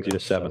 brings you to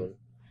 7.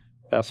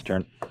 Pass the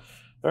turn.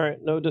 All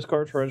right, no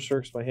discards for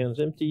register because my hand's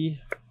empty,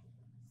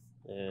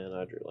 and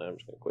I drew land. I'm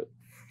just gonna quit.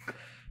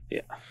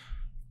 Yeah.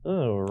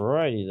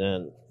 Alrighty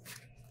then.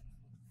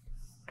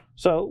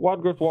 So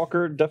Wild Growth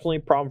Walker, definitely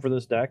a problem for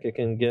this deck. It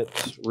can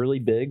get really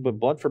big, but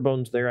Blood for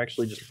Bones there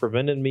actually just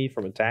prevented me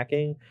from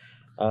attacking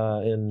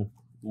in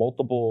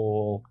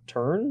multiple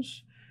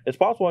turns. It's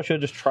possible I should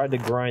have just tried to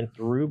grind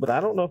through, but I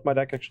don't know if my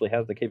deck actually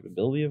has the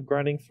capability of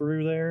grinding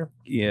through there.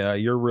 Yeah,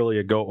 you're really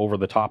a go over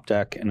the top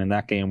deck, and in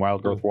that game,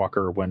 Wild Growth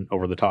Walker went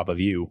over the top of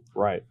you.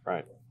 Right.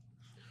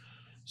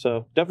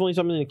 So definitely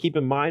something to keep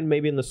in mind.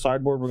 Maybe in the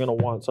sideboard, we're going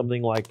to want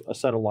something like a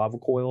set of lava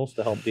coils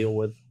to help deal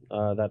with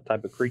that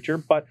type of creature.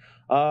 But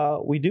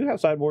we do have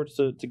sideboards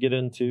to get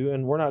into,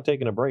 and we're not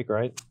taking a break,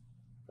 right?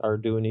 Or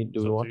do we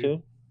want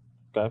to?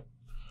 Okay.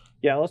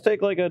 Yeah, let's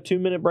take like a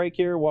 2-minute break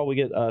here while we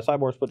get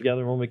sideboards put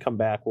together. When we come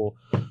back, we'll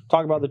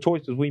talk about the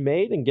choices we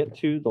made and get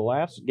to the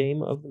last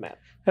game of the match.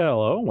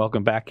 Hello,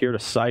 welcome back here to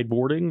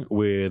sideboarding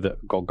with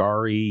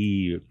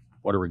Golgari,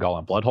 what do we call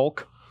him,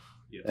 Bloodhulk?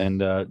 Yes.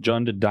 And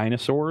Jund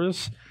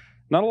Dinosaurs.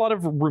 Not a lot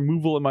of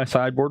removal in my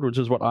sideboard, which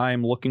is what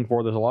I'm looking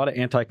for. There's a lot of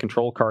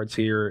anti-control cards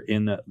here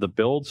in the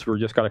builds. We've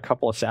just got a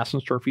couple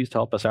Assassin's Trophies to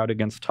help us out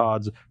against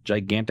Todd's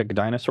gigantic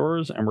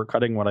dinosaurs, and we're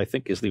cutting what I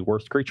think is the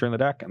worst creature in the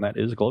deck, and that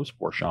is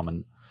Glowspore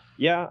Shaman.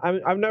 Yeah,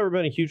 I've never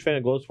been a huge fan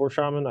of Glowspore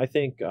Shaman. I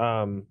think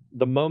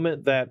the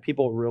moment that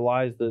people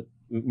realized that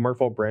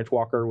Merfolk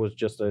Branchwalker was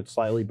just a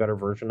slightly better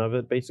version of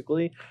it,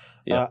 basically,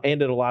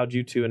 and it allowed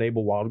you to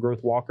enable Wild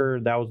Growth Walker,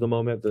 that was the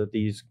moment that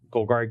these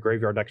Golgari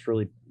Graveyard decks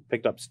really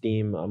picked up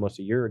steam almost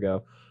a year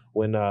ago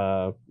when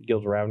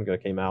Guilds of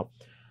Ravnica came out.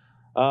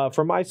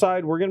 From my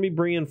side, we're going to be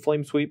bringing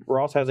Flame Sweep.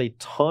 Ross has a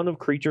ton of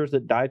creatures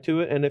that die to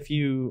it, and if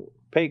you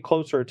pay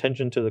closer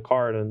attention to the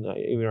card, and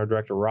even our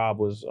director Rob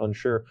was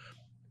unsure,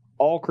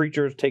 all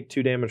creatures take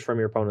 2 damage from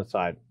your opponent's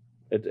side.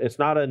 It's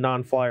not a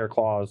non-flyer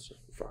clause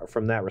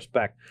from that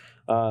respect.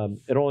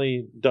 It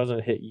only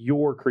doesn't hit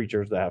your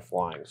creatures that have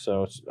flying.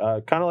 So it's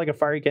kind of like a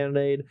fiery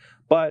cannonade,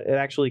 but it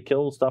actually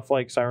kills stuff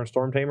like Siren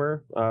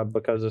Stormtamer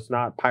because it's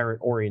not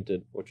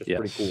pirate-oriented, which is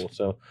pretty cool.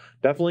 So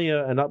definitely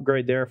an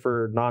upgrade there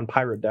for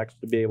non-pirate decks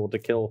to be able to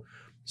kill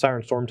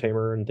Siren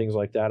Stormtamer and things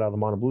like that out of the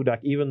mono blue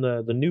deck. Even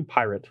the new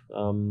pirate,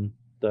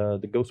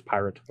 the Ghost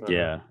Pirate.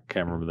 Can't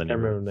remember the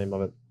name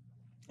of it.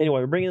 Anyway,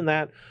 we're bringing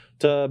that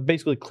to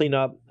basically clean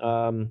up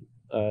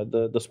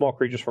the small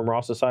creatures from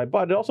Ross's side,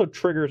 but it also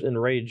triggers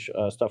enrage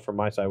stuff from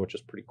my side, which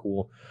is pretty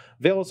cool.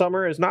 Veil of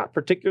Summer is not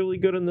particularly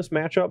good in this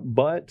matchup,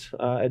 but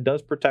it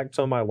does protect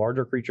some of my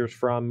larger creatures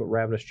from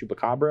Ravenous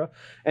Chupacabra.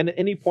 And at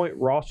any point,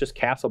 Ross just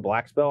casts a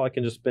black spell. I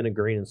can just spin a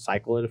green and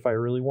cycle it if I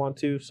really want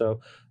to.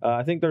 So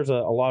I think there's a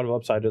lot of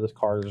upside to this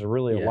card. There's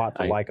really a lot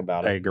to like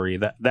about it. I agree.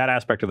 That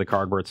aspect of the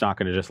card where it's not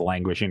going to just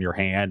languish in your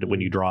hand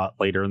when you draw it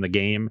later in the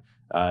game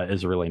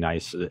is really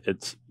nice.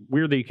 It's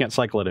weird that you can't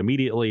cycle it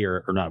immediately,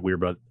 or not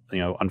weird, but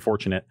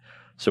unfortunate.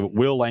 So it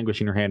will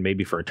languish in your hand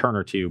maybe for a turn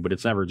or two, but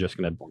it's never just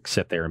going to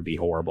sit there and be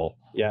horrible.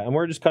 Yeah, and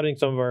we're just cutting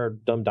some of our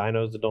dumb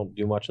dinos that don't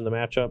do much in the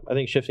matchup. I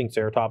think Shifting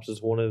Ceratops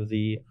is one of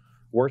the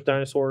worst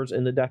dinosaurs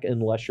in the deck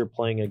unless you're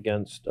playing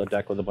against a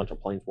deck with a bunch of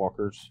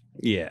Planeswalkers.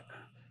 Yeah.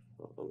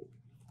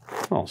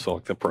 Also,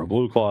 like the Pro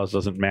Blue Claws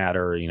doesn't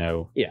matter,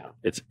 Yeah.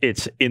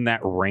 It's in that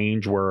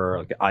range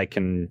where I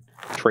can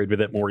trade with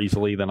it more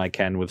easily than I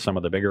can with some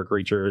of the bigger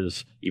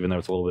creatures, even though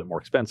it's a little bit more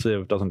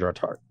expensive. Doesn't draw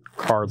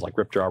cards like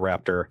Ripjaw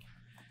Raptor.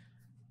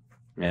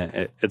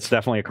 And it's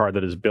definitely a card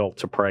that is built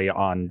to prey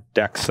on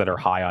decks that are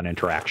high on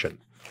interaction.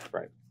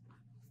 Right.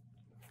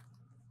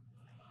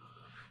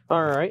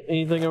 All right.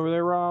 Anything over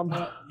there,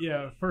 Rob?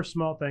 Yeah. First,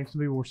 small thanks to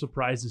me. We're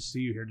surprised to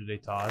see you here today,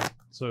 Todd.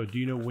 So, do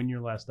you know when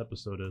your last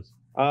episode is?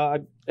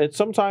 It's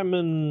sometime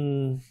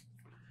in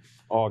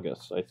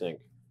August, I think.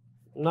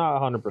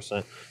 Not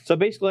 100%. So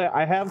basically,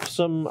 I have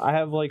some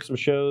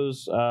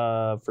shows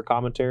for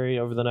commentary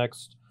over the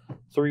next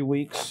 3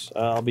 weeks.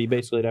 I'll be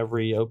basically at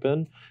every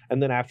open,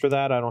 and then after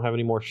that, I don't have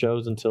any more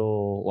shows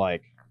until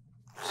like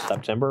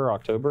September,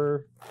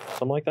 October,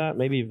 something like that.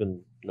 Maybe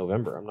even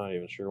November. I'm not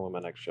even sure when my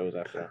next show is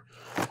after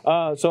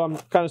that. So I'm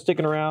kind of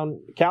sticking around.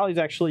 Callie's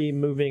actually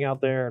moving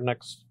out there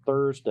next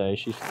Thursday.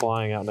 She's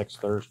flying out next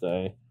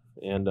Thursday,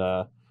 and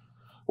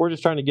we're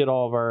just trying to get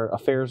all of our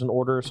affairs in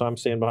order. So I'm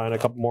staying behind a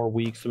couple more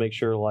weeks to make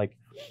sure,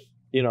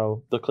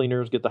 the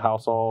cleaners get the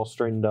house all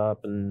straightened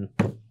up and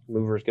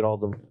movers get all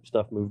the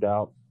stuff moved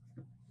out.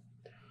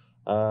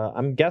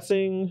 I'm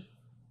guessing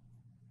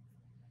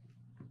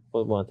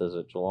What month is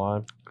it?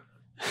 July?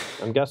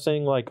 I'm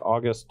guessing like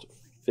August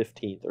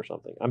 15th or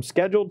something. I'm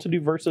scheduled to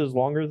do verses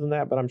longer than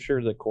that, but I'm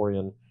sure that Corey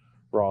and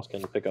Ross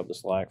can pick up the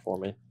slack for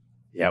me.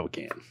 Yeah, we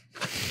can.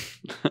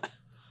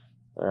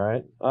 All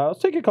right. Let's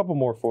take a couple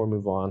more before we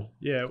move on.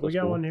 Yeah, we That's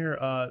got cool. one here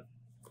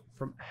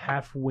from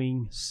Half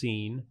Wing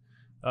Scene.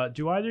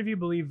 Do either of you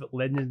believe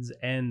Legend's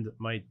End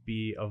might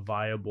be a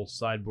viable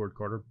sideboard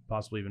card, or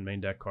possibly even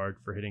main deck card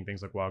for hitting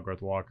things like Wild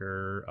Growth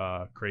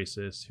Walker,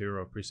 Krasis,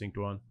 Hero, Precinct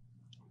 1?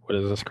 What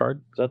is this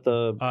card? Is that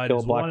the It kill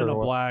is black one in or a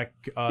what? black.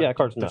 Yeah,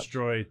 card's nuts.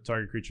 Destroy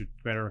target creature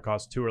commander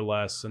cost 2 or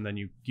less, and then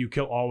you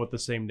kill all with the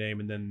same name,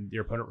 and then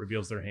your opponent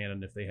reveals their hand,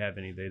 and if they have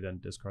any, they then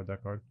discard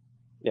that card.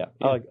 Yeah,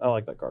 I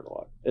like that card a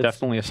lot. It's,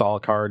 Definitely a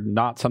solid card.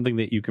 Not something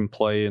that you can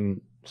play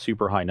in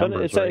super high but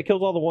numbers. it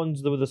kills all the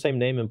ones with the same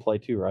name in play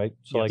too, right?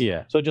 So Yes. like,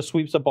 Yeah. so it just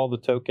sweeps up all the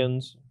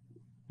tokens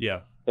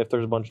Yeah. if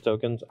there's a bunch of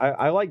tokens.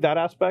 I like that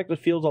aspect. It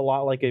feels a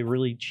lot like a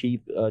really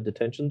cheap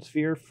detention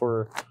sphere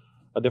for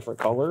a different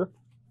color.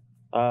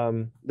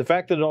 The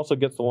fact that it also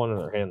gets the one in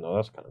their hand though,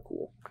 that's kind of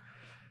cool.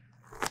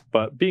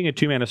 But being a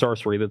 2-mana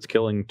sorcery that's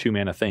killing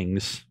 2-mana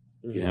things,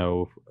 you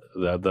know,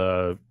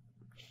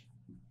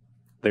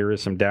 there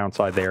is some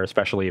downside there,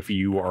 especially if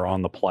you are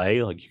on the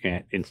play. Like, you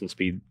can't instant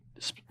speed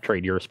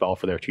trade your spell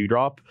for their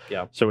 2-drop.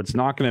 Yeah. So it's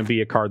not going to be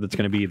a card that's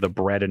going to be the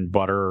bread and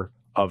butter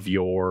of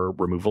your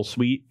removal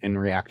suite in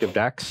reactive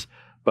decks,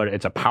 but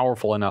it's a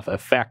powerful enough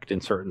effect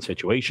in certain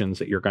situations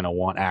that you're going to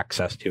want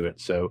access to it.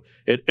 So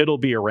it'll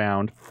be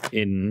around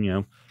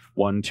in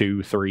 1,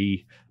 2,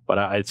 3,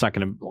 but it's not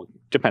going to,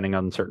 depending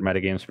on certain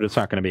metagames, but it's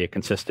not going to be a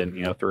consistent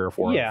 3 or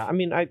 4. Yeah, I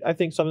mean, I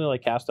think something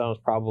like Cast Down is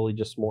probably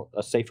just more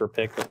a safer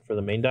pick for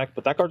the main deck,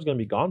 but that card's going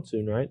to be gone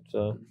soon, right?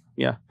 So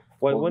Yeah.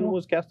 When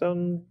was Cast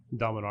Down?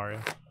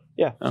 Dominaria.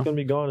 Yeah, it's Oh. going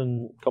to be gone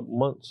in a couple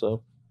months.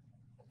 So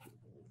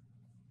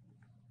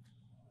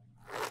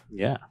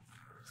Yeah.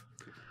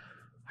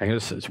 I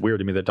guess it's weird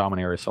to me that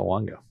Dominaria is so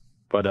long ago,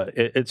 but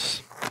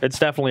it's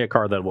definitely a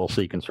card that will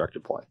see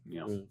constructed play.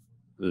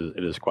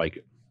 It is quite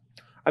good.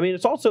 I mean,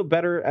 it's also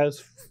better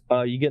as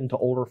you get into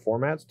older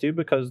formats too,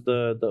 because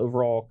the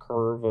overall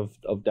curve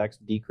of decks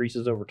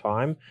decreases over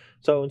time.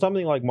 So in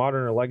something like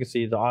Modern or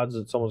Legacy, the odds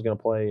that someone's going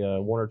to play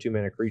 1 or 2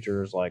 mana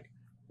creature is like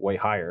way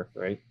higher,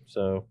 right?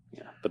 So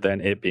Yeah. But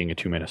then it being a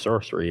 2-mana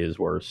sorcery is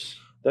worse.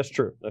 that's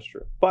true. That's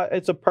true. But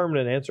it's a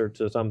permanent answer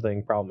to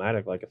something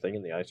problematic like a Thing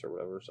in the Ice or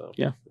whatever. So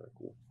Yeah. very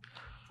cool.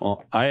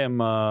 Well,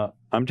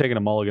 I'm taking a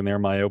mulligan there.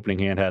 My opening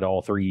hand had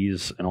all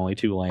 3s and only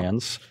 2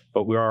 lands,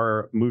 but we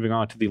are moving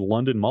on to the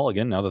London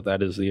mulligan now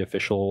that is the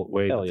official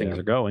way Hell that things yeah.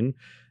 are going.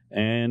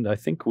 And I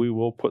think we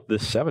will put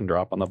this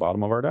 7-drop on the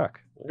bottom of our deck.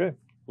 Okay,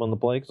 I'm on the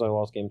play because I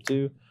lost game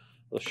 2.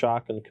 The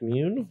shock and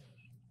commune.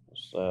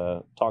 Let's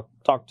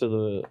talk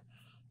to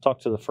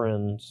the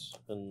friends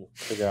and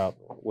figure out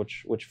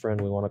which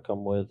friend we want to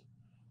come with.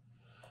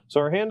 So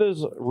our hand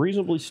is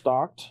reasonably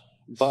stocked,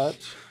 but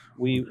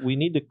we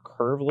need to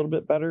curve a little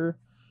bit better.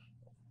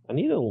 I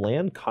need a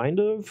land, kind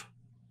of.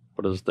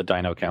 What is the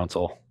Dino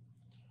Council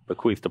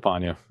bequeathed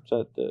upon you?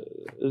 So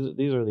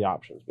these are the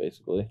options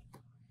basically,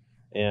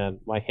 and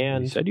my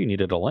hand. You said you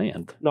needed a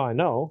land. No, I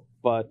know,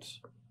 but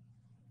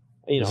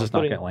Does this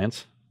not get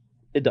lands?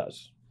 It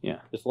does. Yeah.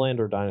 It's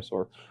land or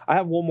dinosaur. I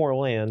have one more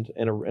land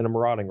and a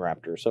marauding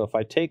raptor. So if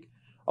I take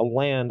a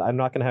land, I'm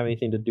not going to have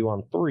anything to do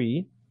on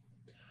 3.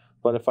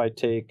 But if I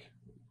think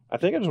I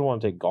just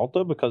want to take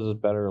Galta because it's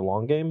better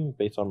long game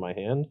based on my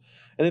hand.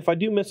 And if I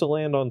do miss a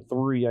land on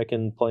 3, I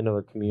can play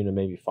another commune and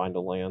maybe find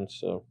a land.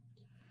 So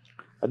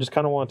I just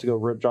kind of want to go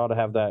Ripjaw to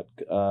have that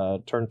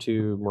turn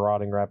 2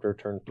 marauding raptor,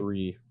 turn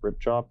 3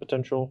 Ripjaw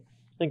potential.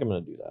 I think I'm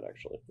going to do that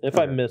actually. If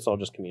I miss, I'll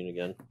just commune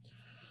again.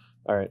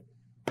 All right,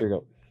 here we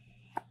go.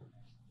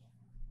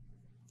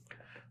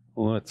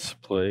 Let's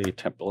play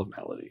Temple of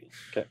Melody.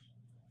 Okay.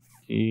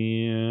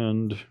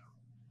 And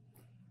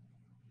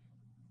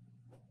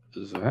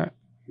is that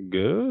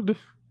good?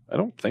 I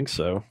don't think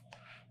so.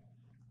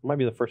 Might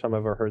be the first time I've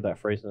ever heard that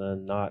phrase in a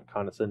not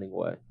condescending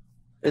way.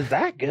 Is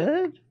that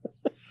good?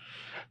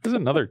 There's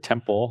another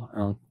temple.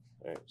 All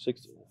right,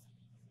 16.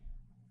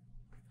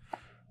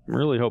 I'm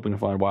really hoping to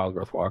find Wild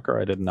Growth Walker.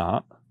 I did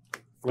not.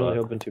 Really But-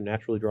 hoping to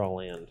naturally draw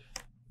land.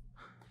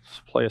 Let's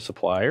play a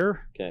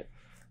supplier. Okay.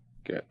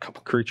 Get a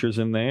couple creatures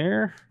in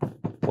there.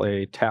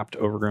 Play tapped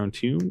Overgrown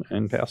Tomb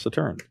and pass the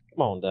turn.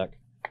 Come on, deck.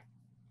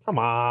 Come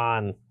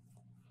on.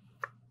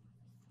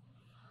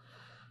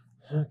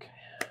 Okay.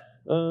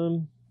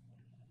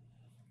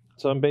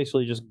 So I'm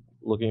basically just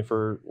looking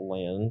for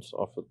lands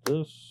off of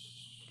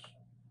this.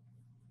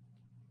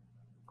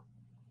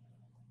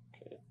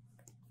 Okay.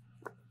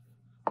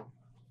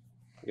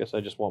 I guess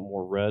I just want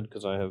more red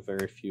because I have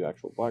very few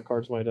actual black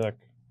cards in my deck.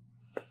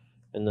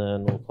 And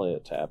then we'll play a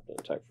tap and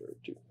attack for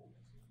 2.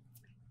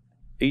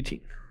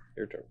 18.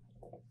 Your turn.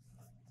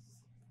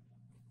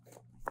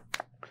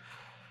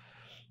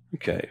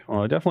 Okay.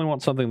 Well, I definitely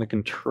want something that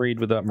can trade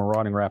with that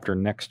Marauding Raptor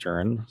next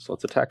turn. So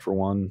let's attack for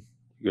 1.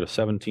 You go to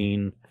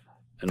 17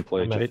 and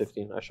play I'm a at Jade.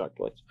 15. I shocked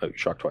twice. Oh, you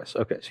shocked twice.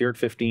 Okay, so you're at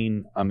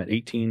 15. I'm at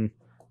 18.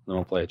 Then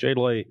we'll play a Jade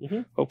Light.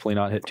 Mhm. Hopefully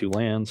not hit 2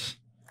 lands.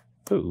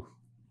 Ooh.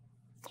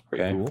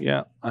 Pretty Okay. cool.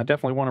 Yeah, I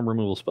definitely want a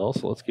removal spell,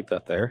 so let's keep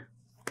that there.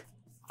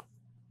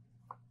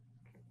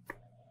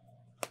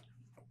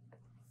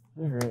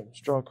 All right, let's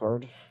draw a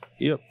card.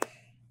 Yep.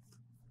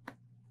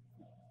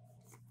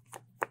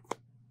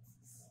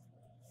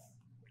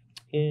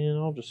 And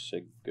I'll just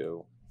say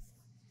go.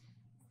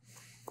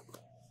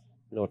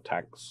 No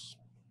attacks.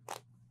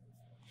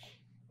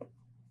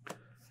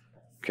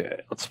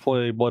 Okay, let's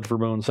play Blood for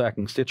Bones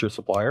Sacking Stitcher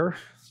Supplier.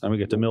 So now we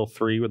get to mill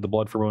 3 with the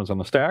Blood for Bones on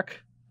the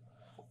stack.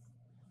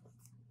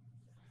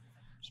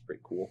 It's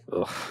pretty cool.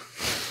 Ugh.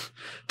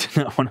 Did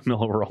not want to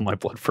mill over all my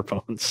Blood for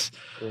Bones.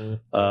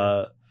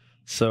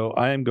 So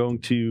I am going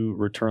to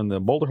return the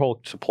Boulder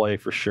Hulk to play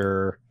for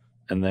sure.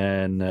 And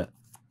then,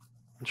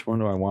 which one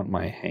do I want in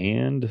my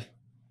hand?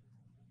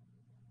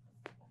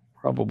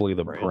 Probably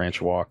the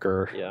Branch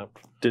Walker. Yeah.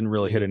 Didn't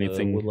really hit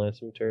anything. Woodland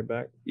Cemetery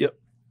back. Yep.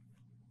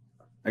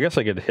 I guess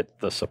I could hit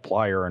the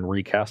supplier and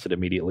recast it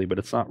immediately, but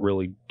it's not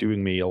really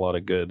doing me a lot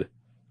of good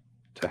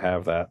to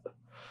have that.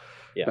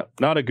 Yeah.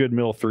 Not a good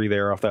mill 3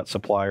 there off that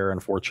supplier,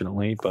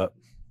 unfortunately, but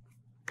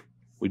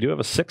we do have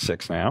a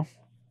 6/6 now.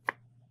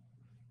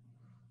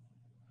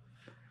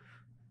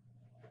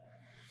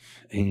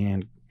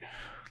 And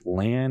with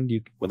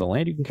a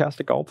land you can cast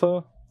a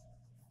Galta.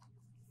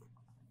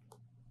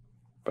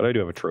 But I do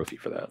have a trophy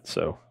for that,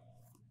 so.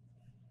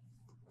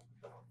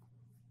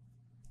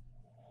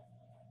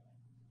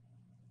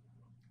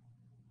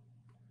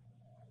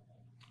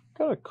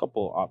 Got a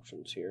couple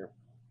options here.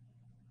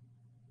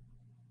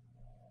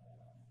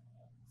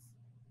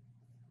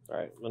 All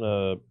right, I'm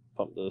gonna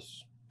pump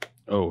this.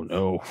 Oh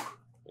no.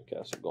 I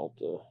cast a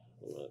Galta.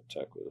 I'm gonna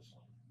attack with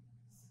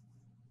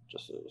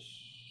just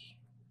this.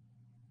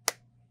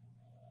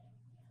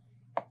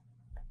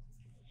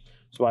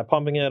 So by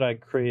pumping it, I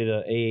create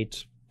a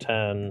 8,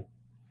 10.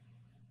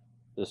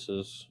 This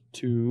is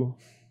 2.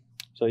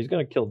 So he's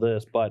gonna kill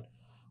this, but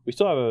we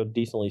still have a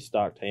decently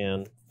stocked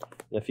hand.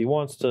 And if he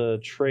wants to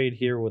trade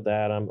here with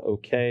that, I'm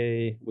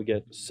okay. We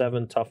get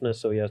 7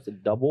 toughness, so he has to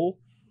double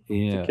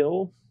to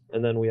kill,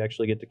 and then we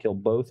actually get to kill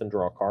both and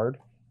draw a card.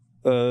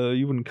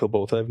 You wouldn't kill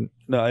both. I have 9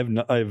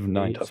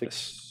 8, toughness.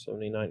 6,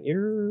 79.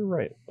 You're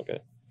right. Okay.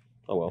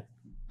 Oh well.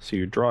 So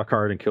you draw a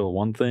card and kill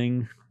one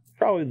thing.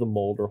 Probably the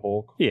Molder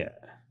Hulk. Yeah.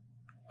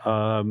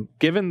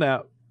 Given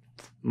that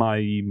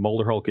my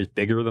Molder Hulk is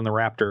bigger than the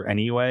Raptor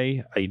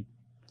anyway, I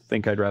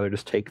think I'd rather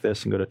just take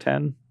this and go to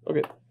 10.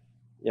 Okay.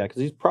 Yeah,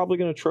 because he's probably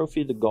going to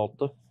trophy the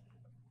Galta.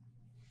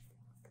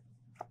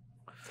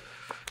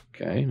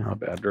 Okay, not a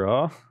bad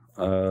draw.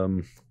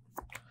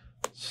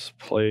 Let's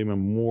play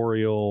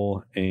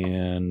Memorial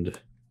and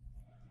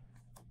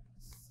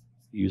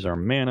use our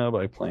mana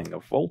by playing a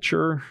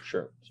Vulture.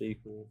 Sure. So you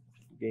can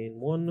gain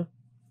 1,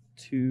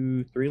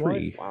 2, 3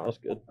 life. Wow, that's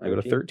good. I go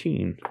to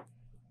 13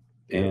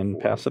 and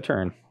pass the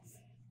turn.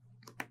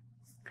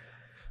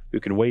 We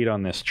can wait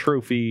on this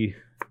trophy.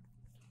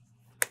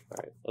 All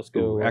right, let's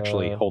go. Ooh,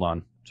 actually, hold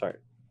on. Sorry.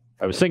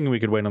 I was thinking we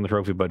could wait on the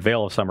trophy, but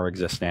Veil of Summer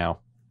exists now.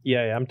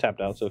 Yeah, I'm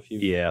tapped out. So if you.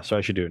 Yeah, so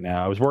I should do it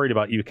now. I was worried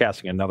about you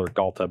casting another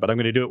Galta, but I'm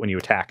going to do it when you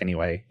attack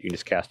anyway. You can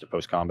just cast it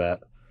post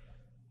combat.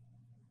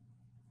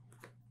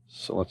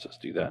 So let's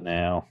just do that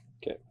now.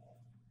 Okay.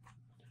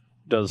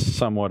 Does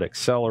somewhat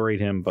accelerate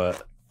him,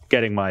 but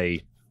getting my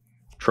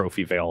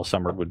trophy Veil of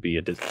Summer would be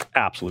an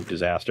absolute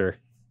disaster.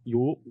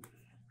 All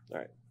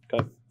right.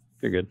 Cut.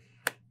 You're good.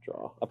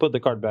 Draw. I put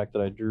the card back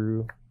that I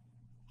drew.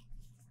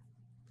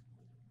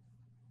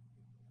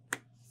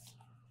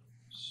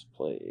 Let's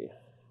play.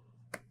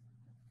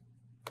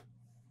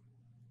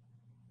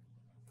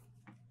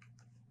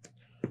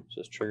 So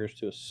this triggers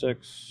to a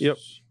 6. Yep.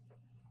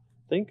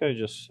 I think I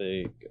just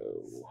say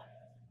go.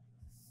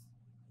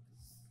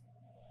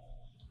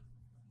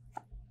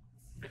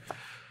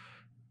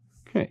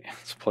 Okay,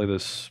 let's play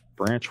this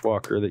Branch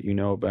Walker that you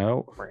know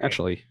about.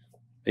 Actually,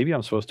 maybe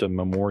I'm supposed to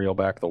Memorial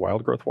back the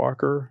Wild Growth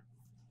Walker.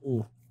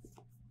 Ooh.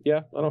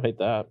 Yeah, I don't hate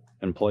that.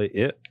 And play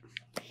it.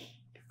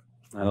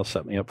 That'll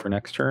set me up for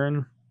next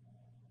turn.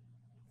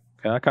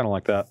 Okay, I kind of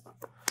like that.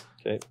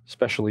 Okay.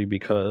 Especially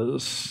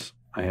because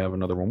I have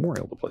another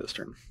Memorial to play this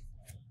turn.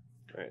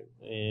 All right,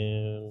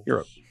 and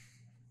You're up.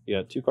 You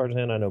got 2 cards in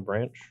hand. I know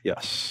Branch.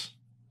 Yes.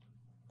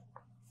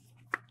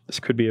 This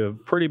could be a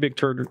pretty big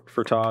turn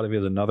for Todd if he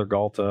has another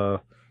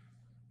Galta.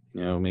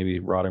 You know, maybe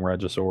Rotting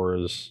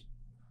Regisaurs.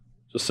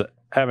 Just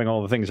having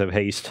all the things have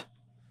haste.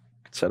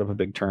 Could set up a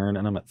big turn,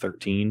 and I'm at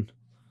 13.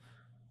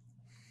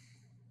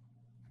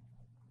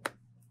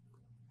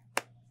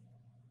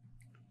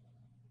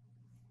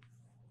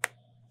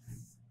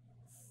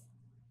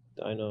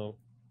 Dino.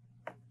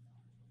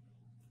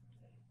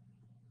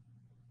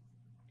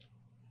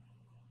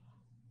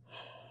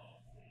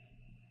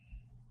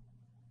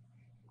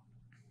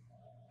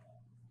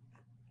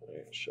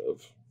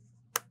 Shove.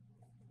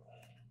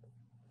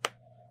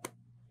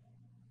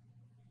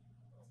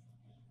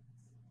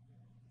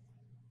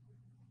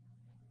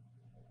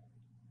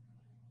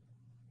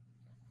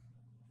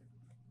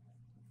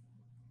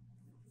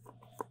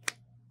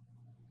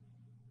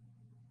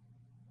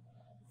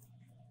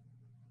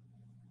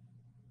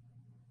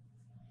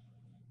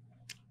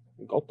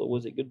 Galta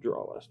was a good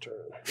draw last turn.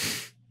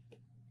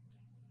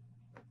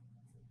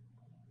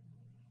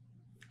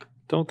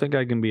 Don't think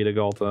I can beat a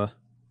Galta.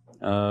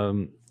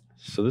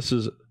 So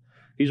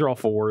these are all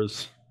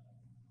 4s.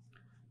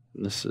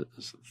 This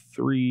is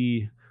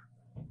 3.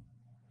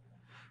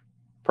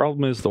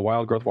 Problem is the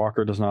Wild Growth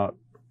Walker does not.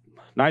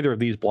 Neither of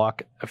these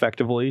block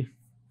effectively.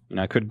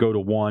 I could go to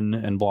 1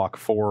 and block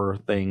 4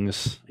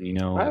 things.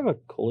 I have a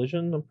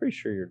collision. I'm pretty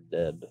sure you're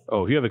dead.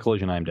 Oh, if you have a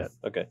collision, I'm dead.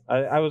 Okay.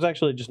 I was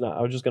actually just not.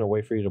 I was just going to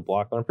wait for you to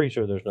block, but I'm pretty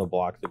sure there's no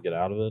block to get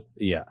out of it.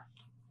 Yeah.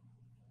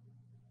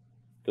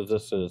 Because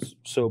this is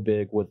so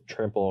big with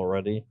trample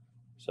already.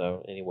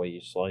 So any way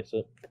you slice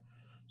it.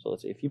 So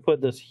let's see. If you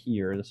put this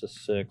here, this is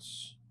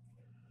 6.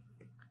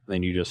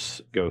 Then you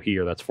just go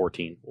here, that's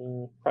 14.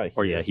 Probably.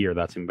 Or yeah, here,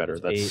 that's even better.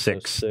 That's 8,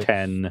 6, so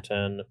 10,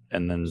 10,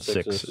 and then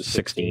 6 is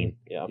 16.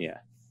 Yeah. Yeah.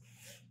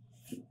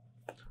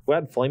 We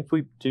had Flame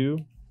Sweep too.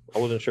 I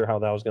wasn't sure how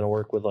that was going to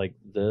work with like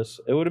this.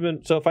 It would have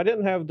been so if I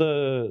didn't have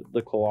the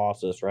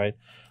Colossus, right?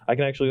 I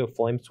can actually go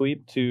Flame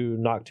Sweep to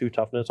knock 2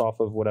 toughness off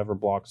of whatever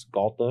blocks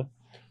Galta,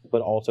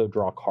 but also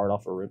draw a card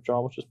off a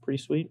Ripjaw, which is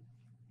pretty sweet.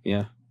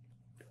 Yeah.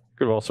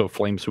 Could have also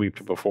Flame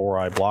Sweeped before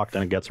I blocked,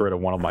 and it gets rid of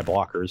one of my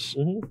blockers.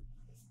 Mm-hmm.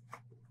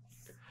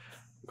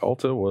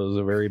 Galta was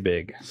a very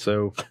big.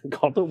 So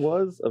Galta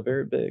was a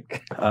very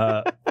big.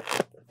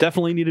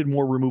 Definitely needed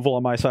more removal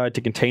on my side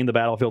to contain the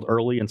battlefield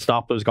early and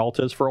stop those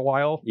Galtas for a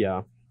while.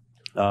 Yeah.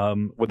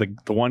 With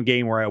the one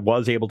game where I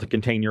was able to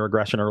contain your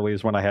aggression early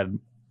is when I had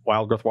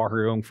Wild Growth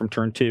Walker going from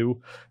turn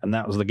 2, and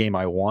that was the game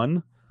I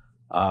won.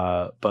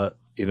 But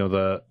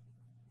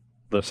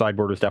the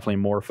sideboard was definitely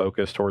more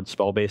focused towards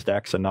spell-based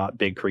decks and not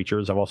big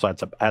creatures. I've also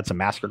had some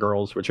Massacre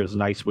Girls, which is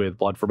nice with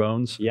Blood for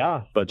Bones.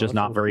 Yeah. But just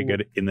not very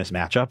good in this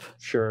matchup.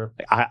 Sure.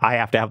 I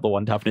have to have the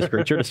 1 toughness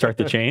creature to start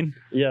the chain.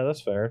 Yeah,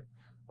 that's fair.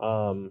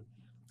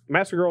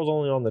 Master Girl's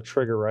only on the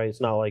trigger, right?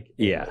 It's not like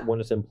when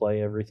it's in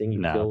play, everything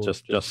you kill. No,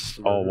 just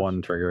all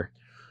 1 trigger.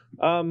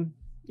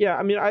 Yeah,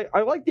 I mean,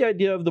 I like the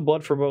idea of the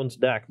Blood for Bones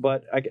deck,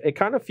 but it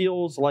kind of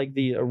feels like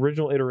the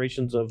original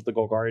iterations of the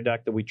Golgari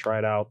deck that we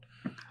tried out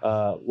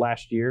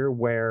last year,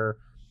 where,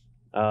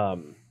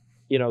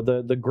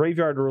 the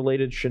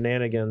graveyard-related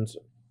shenanigans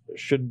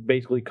should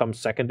basically come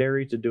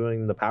secondary to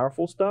doing the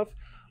powerful stuff.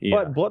 Yeah.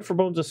 But Blood for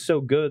Bones is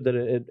so good that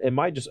it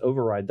might just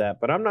override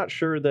that. But I'm not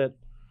sure that,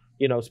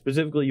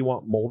 specifically you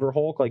want Molder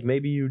Hulk. Like,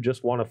 maybe you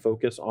just want to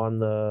focus on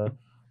the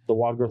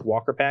Wild Growth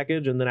Walker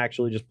package and then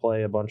actually just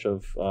play a bunch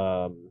of...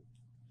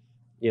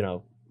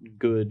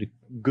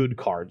 good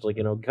cards, like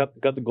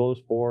got the Glow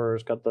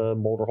Spores, got the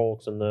Molder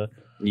Hulks, and the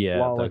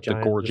the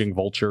Gorging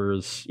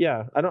Vultures.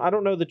 Yeah, I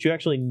don't know that you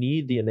actually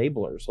need the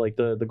enablers. Like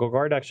the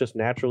Golgari decks just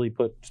naturally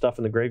put stuff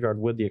in the graveyard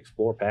with the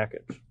Explore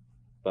package.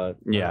 But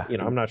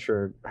I'm not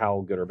sure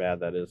how good or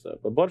bad that is though.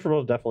 But Blood for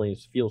Bones definitely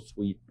feels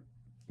sweet.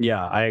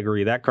 Yeah, I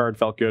agree. That card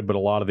felt good, but a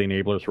lot of the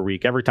enablers were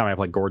weak. Every time I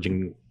played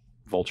Gorging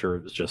Vulture,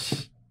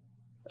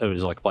 it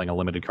was like playing a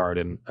limited card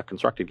in a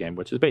constructed game,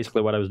 which is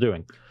basically what I was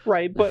doing.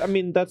 Right, but I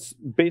mean, that's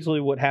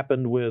basically what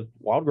happened with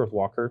Wild Growth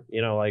Walker.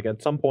 Like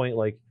at some point,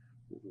 like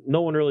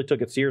no one really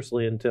took it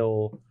seriously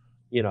until,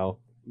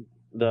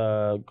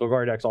 the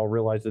Golgari decks all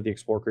realized that the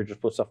Explore creatures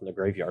put stuff in the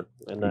graveyard.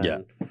 And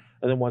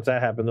then once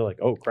that happened, they're like,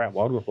 oh crap,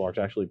 Wild Growth Walker's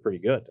actually pretty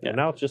good. Yeah. And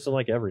now it's just in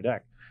like every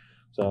deck.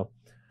 So,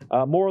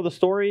 more of the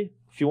story,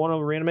 if you want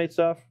to reanimate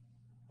stuff,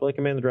 play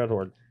Command the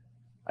Dreadhorde.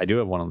 I do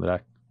have one on the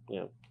deck.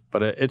 Yeah.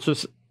 But it's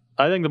just...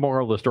 I think the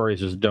moral of the story is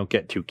just don't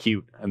get too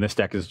cute. And this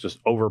deck is just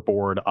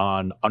overboard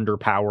on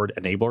underpowered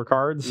enabler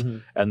cards. Mm-hmm.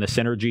 And the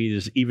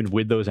synergies, even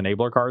with those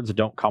enabler cards,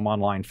 don't come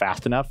online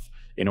fast enough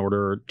in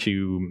order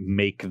to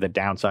make the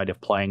downside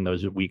of playing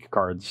those weak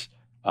cards,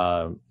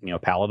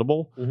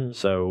 palatable. Mm-hmm.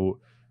 So,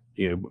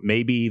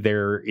 maybe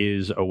there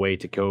is a way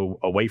to go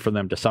away from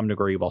them to some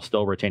degree while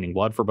still retaining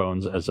Blood for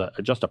Bones as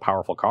just a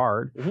powerful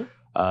card. Mm-hmm.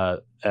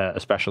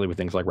 Especially with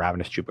things like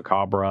Ravenous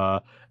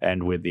Chupacabra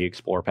and with the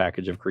Explore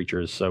package of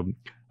creatures. So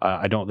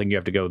I don't think you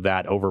have to go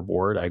that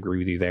overboard. I agree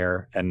with you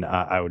there. And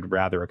I would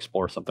rather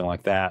explore something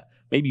like that.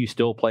 Maybe you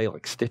still play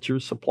like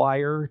Stitcher's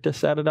Supplier to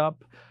set it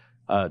up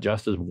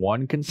just as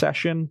one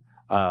concession.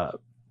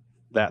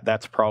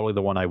 That's probably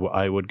the one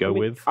I would go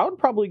with. I would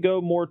probably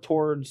go more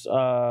towards,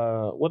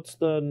 what's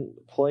the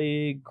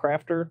Plague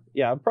Crafter?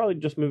 Yeah, I'd probably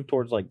just move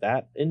towards like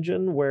that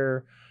engine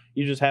where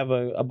you just have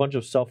a bunch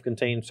of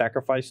self-contained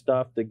sacrifice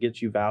stuff that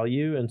gets you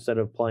value instead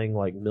of playing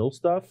like mill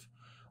stuff.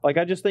 Like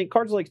I just think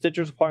cards like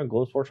Stitcher's Supply and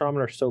Glowspore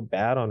Shaman are so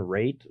bad on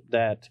rate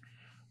that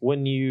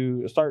when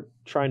you start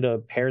trying to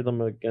pair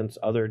them against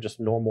other just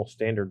normal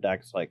standard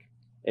decks, like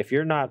if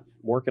you're not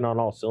working on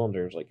all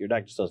cylinders, like your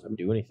deck just doesn't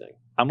do anything.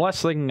 I'm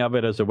less thinking of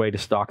it as a way to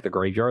stock the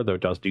graveyard, though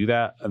it does do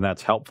that, and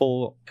that's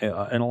helpful in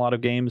a lot of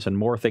games, and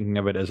more thinking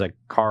of it as a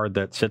card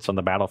that sits on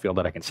the battlefield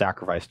that I can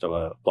sacrifice to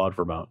a Blood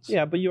for Bones.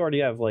 Yeah, but you already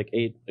have like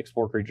 8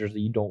 Explore creatures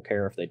that you don't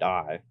care if they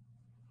die.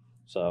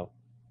 So,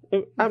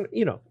 I'm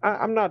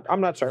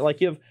not sorry.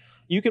 Like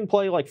you can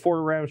play like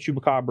 4 rounds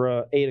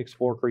Chupacabra, 8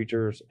 Explore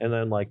creatures, and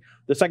then like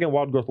the second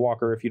Wild Growth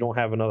Walker, if you don't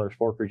have another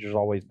Explore creature, is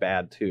always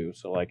bad too.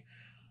 So like,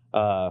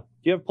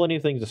 You have plenty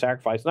of things to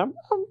sacrifice, and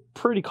I'm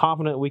pretty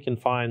confident we can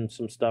find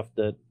some stuff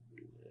that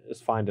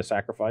is fine to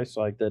sacrifice,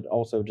 like that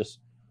also just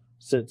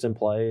sits in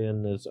play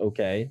and is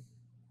okay.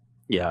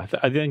 Yeah,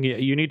 I think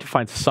you need to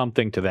find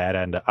something to that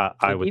end.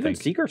 I would even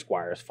think Seeker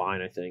Squire is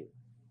fine. I think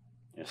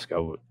just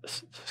go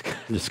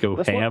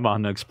ham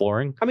on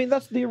exploring. I mean,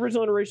 that's the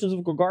original iterations of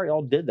Golgari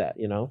all did that,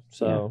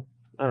 So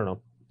I don't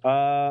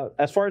know.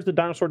 As far as the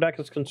dinosaur deck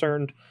is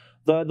concerned,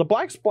 the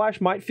Black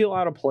Splash might feel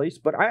out of place,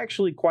 but I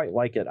actually quite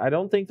like it. I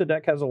don't think the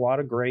deck has a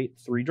lot of great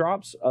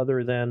 3-drops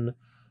other than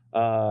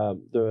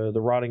the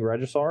Rotting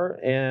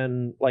Regisaur,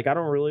 and I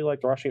don't really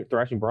like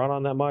Thrashing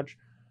Brawn that much.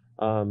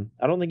 I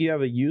don't think you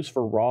have a use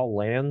for raw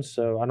lands,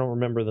 so I don't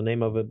remember the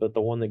name of it, but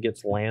the one that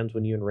gets lands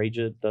when you enrage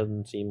it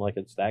doesn't seem like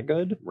it's that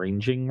good.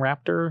 Ranging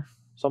Raptor?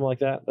 Something like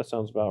that. That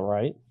sounds about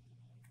right.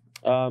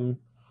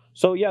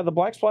 So yeah, the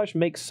Black Splash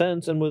makes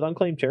sense, and with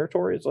Unclaimed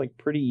Territory, it's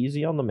pretty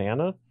easy on the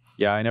mana.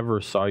 Yeah, I never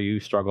saw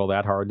you struggle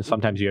that hard.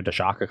 Sometimes you had to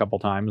shock a couple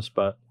times,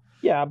 but...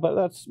 Yeah, but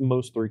that's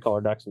most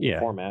 3-color decks in the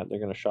format. They're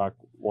going to shock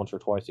once or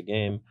twice a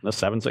game. The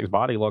 7/6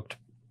 body looked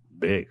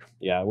big.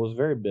 Yeah, it was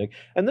very big.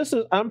 And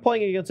I'm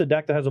playing against a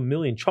deck that has a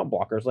million chump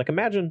blockers.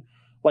 Imagine,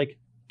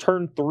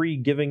 turn 3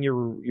 giving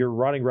your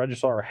Rotting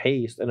Regisaur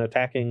haste and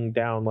attacking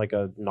down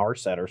a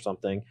Narset or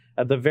something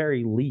at the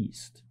very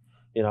least,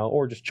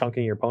 or just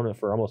chunking your opponent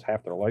for almost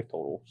half their life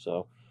total.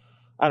 So,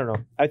 I don't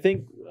know. I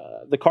think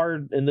the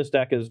card in this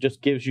deck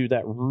just gives you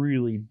that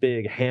really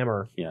big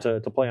hammer to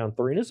play on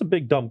 3, and it's a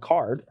big dumb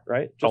card,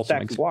 right? Just also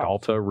makes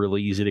Galta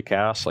really easy to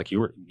cast.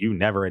 You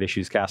never had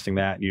issues casting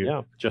that.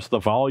 Just the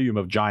volume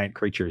of giant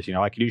creatures.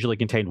 I could usually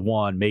contain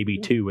 1, maybe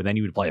 2, and then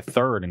you would play a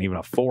 3rd and even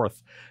a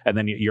 4th, and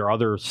then your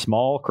other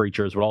small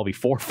creatures would all be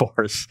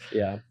 4/4s.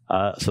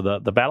 Yeah. So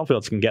the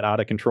battlefields can get out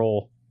of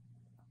control.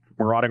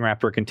 Marauding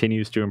Raptor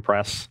continues to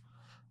impress.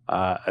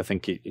 I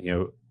think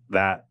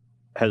that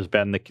has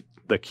been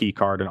the key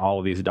card in all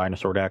of these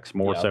dinosaur decks,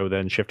 more so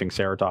than Shifting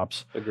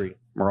Ceratops. Agree.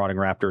 Marauding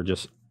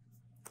Raptor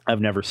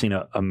I've never seen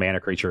a mana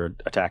creature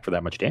attack for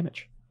that much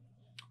damage.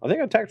 I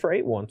think I attacked for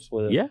 8 once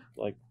with it. Yeah.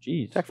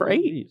 Geez. Attack for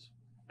 8.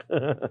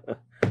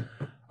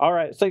 All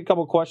right, let's take a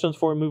couple questions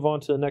before we move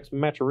on to the next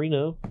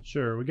Matcherino.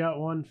 Sure. We got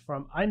one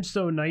from I'm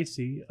So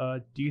Nicey.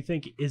 Do you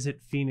think Is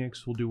It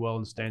Phoenix will do well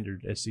in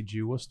Standard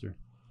SCG Worcester?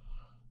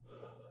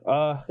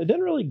 It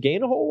didn't really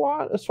gain a whole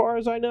lot as far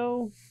as I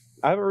know.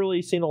 I haven't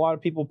really seen a lot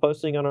of people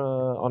posting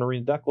on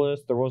Arena deck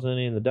list. There wasn't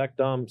any in the deck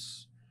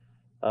dumps.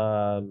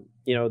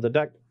 The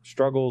deck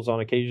struggles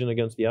on occasion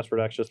against the Esper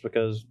decks just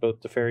because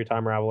both the Fairy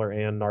Time Raveler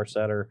and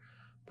Narset are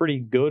pretty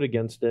good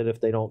against it if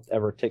they don't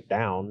ever tick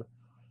down.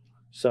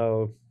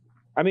 So,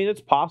 I mean, it's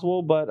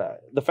possible,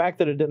 but the fact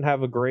that it didn't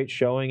have a great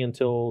showing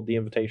until the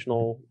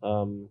Invitational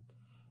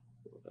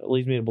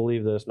leads me to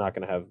believe that it's not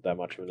going to have that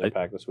much of an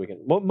impact this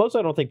weekend. Mostly,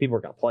 I don't think people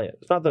are going to play it.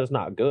 It's not that it's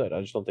not good.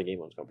 I just don't think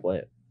anyone's going to play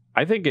it.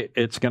 I think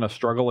it's going to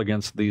struggle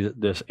against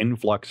this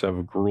influx of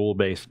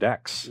Gruul-based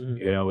decks.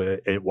 Mm-hmm.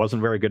 It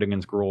wasn't very good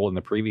against Gruul in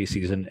the previous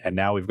season, and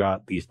now we've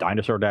got these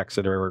dinosaur decks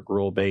that are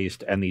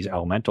Gruul-based and these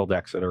elemental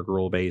decks that are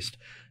Gruul-based.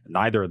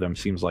 Neither of them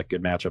seems like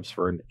good matchups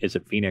for Is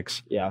It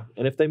Phoenix. Yeah,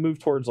 and if they move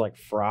towards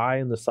Fry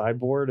in the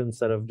sideboard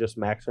instead of just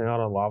maxing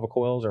out on Lava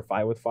Coils or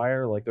Fight with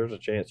Fire, there's a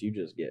chance you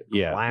just get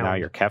clowned. Now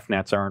your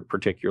Kefnets aren't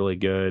particularly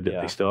good.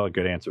 Yeah. They still have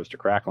good answers to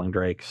Crackling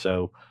Drake.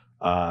 So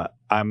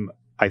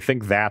I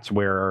think that's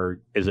where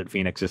Is It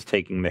Phoenix is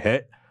taking the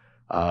hit,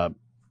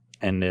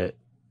 and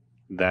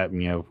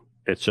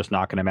it's just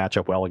not going to match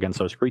up well against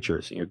those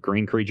creatures.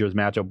 Green creatures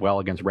match up well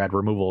against red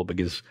removal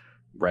because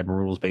red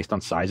removal is based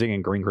on sizing,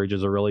 and green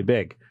creatures are really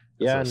big.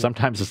 Yeah, so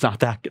sometimes it's not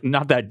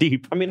that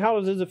deep. I mean, how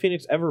does Is It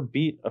Phoenix ever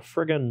beat a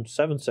friggin'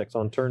 7/6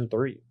 on turn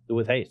 3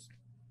 with haste?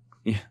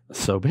 Yeah,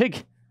 so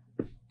big.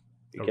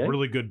 Okay. A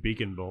really good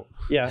Beacon Bolt.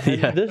 Yeah,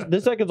 and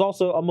this deck is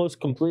also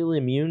almost completely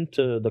immune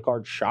to the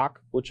card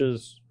Shock, which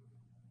is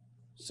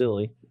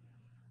silly.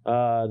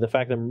 The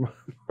fact that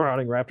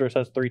Marauding Raptors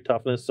has 3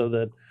 toughness so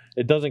that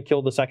it doesn't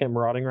kill the second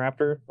Marauding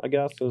Raptor, I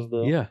guess, is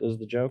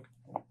the joke.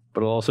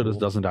 But it also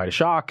doesn't die to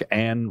shock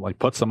and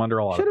puts them under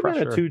a lot of pressure.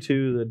 Should have been a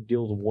 2/2 that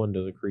deals 1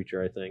 to the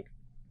creature, I think.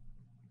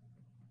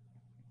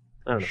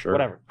 I don't know. Sure.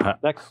 Whatever.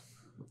 Next.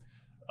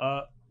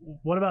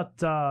 What about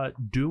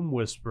Doom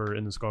Whisper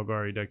in the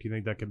Golgari deck? Do you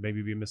think that could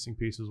maybe be a missing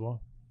piece as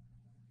well?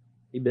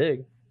 Be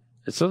big.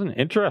 It's an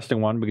interesting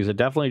one because it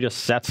definitely just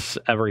sets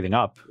everything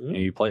up. Mm-hmm.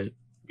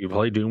 You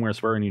play Doom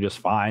Whisper and you just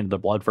find the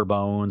Blood for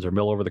Bones or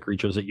mill over the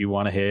creatures that you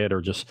want to hit,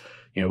 or just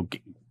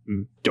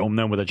dome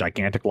them with a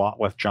gigantic lot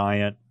with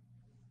giant.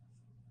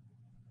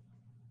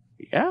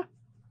 Yeah,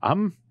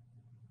 I'm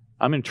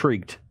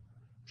intrigued.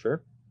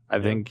 Sure. I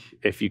think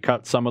if you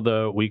cut some of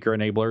the weaker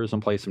enablers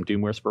and play some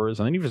Doom Whisperers,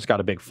 and then you've just got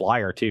a big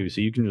flyer too,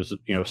 so you can just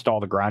stall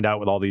the ground out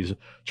with all these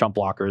chump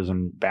blockers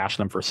and bash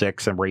them for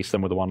 6 and race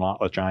them with 1 lot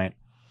with giant.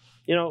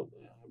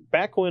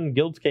 Back when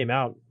guilds came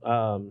out,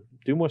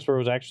 Doom Whisperer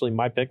was actually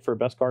my pick for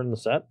best card in the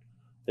set.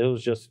 It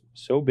was just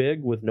so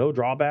big with no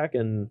drawback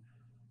and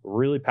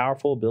really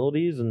powerful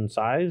abilities and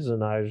size,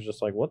 and I was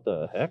just like, what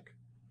the heck?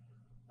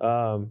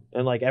 And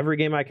every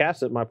game I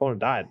cast it, my opponent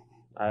died.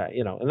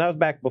 And that was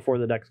back before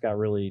the decks got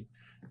really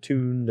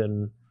tuned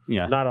and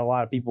Yeah. not a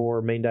lot of people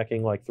were main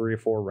decking like 3 or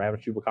 4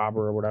 Ravage Chupacabra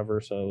or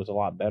whatever, so it was a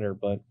lot better.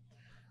 But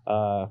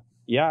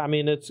I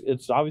mean,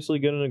 it's obviously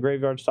good in a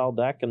graveyard style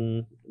deck,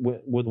 and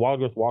with Wild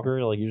Growth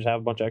Walker, like you just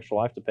have a bunch of extra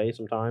life to pay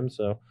sometimes.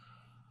 So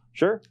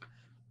sure,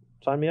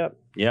 sign me up.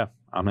 Yeah,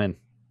 I'm in.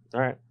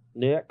 All right,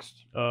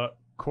 next.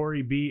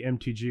 Corey B.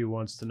 MTG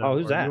wants to know,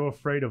 who's that? Are you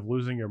afraid of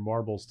losing your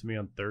marbles to me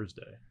on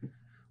Thursday?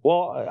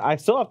 Well, I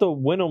still have to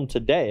win them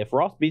today. If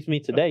Ross beats me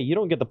today, you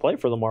don't get to play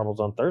for the marbles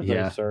on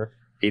Thursday, sir.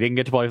 He didn't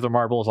get to play with the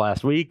marbles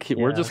last week. Yeah.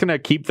 We're just going to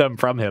keep them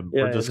from him.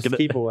 Yeah, We're just going to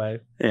keep away.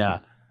 Yeah.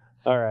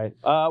 All right.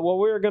 Well,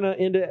 we're going to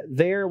end it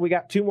there. We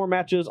got 2 more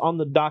matches on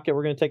the docket.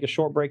 We're going to take a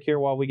short break here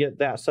while we get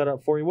that set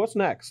up for you. What's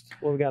next?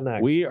 What we got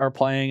next? We are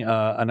playing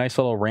a nice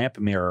little ramp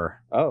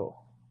mirror. Oh.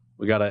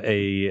 We got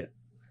a Do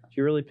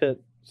you really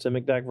pit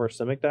Simic deck versus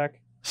Simic deck?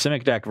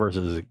 Simic deck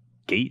versus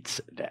Gates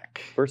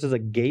deck. Versus a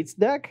Gates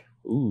deck?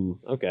 Ooh,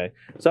 okay.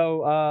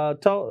 So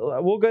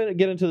we'll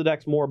get into the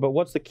decks more, but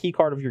what's the key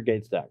card of your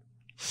Gates deck?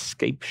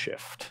 Scape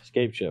Shift.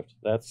 Scape Shift.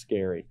 That's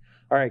scary.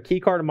 All right, key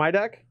card of my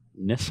deck?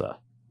 Nissa.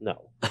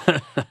 No.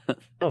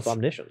 No, it's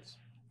Omniscience.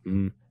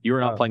 You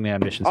were not playing the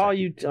Omniscience deck.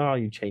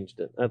 You changed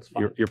it. That's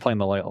fine. You're playing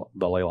the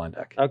Leyline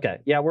deck. Okay.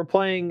 Yeah, we're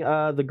playing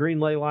the green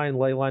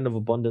Leyline of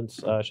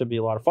Abundance. Should be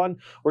a lot of fun.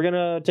 We're going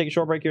to take a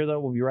short break here, though.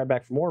 We'll be right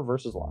back for more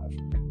Versus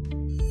Live.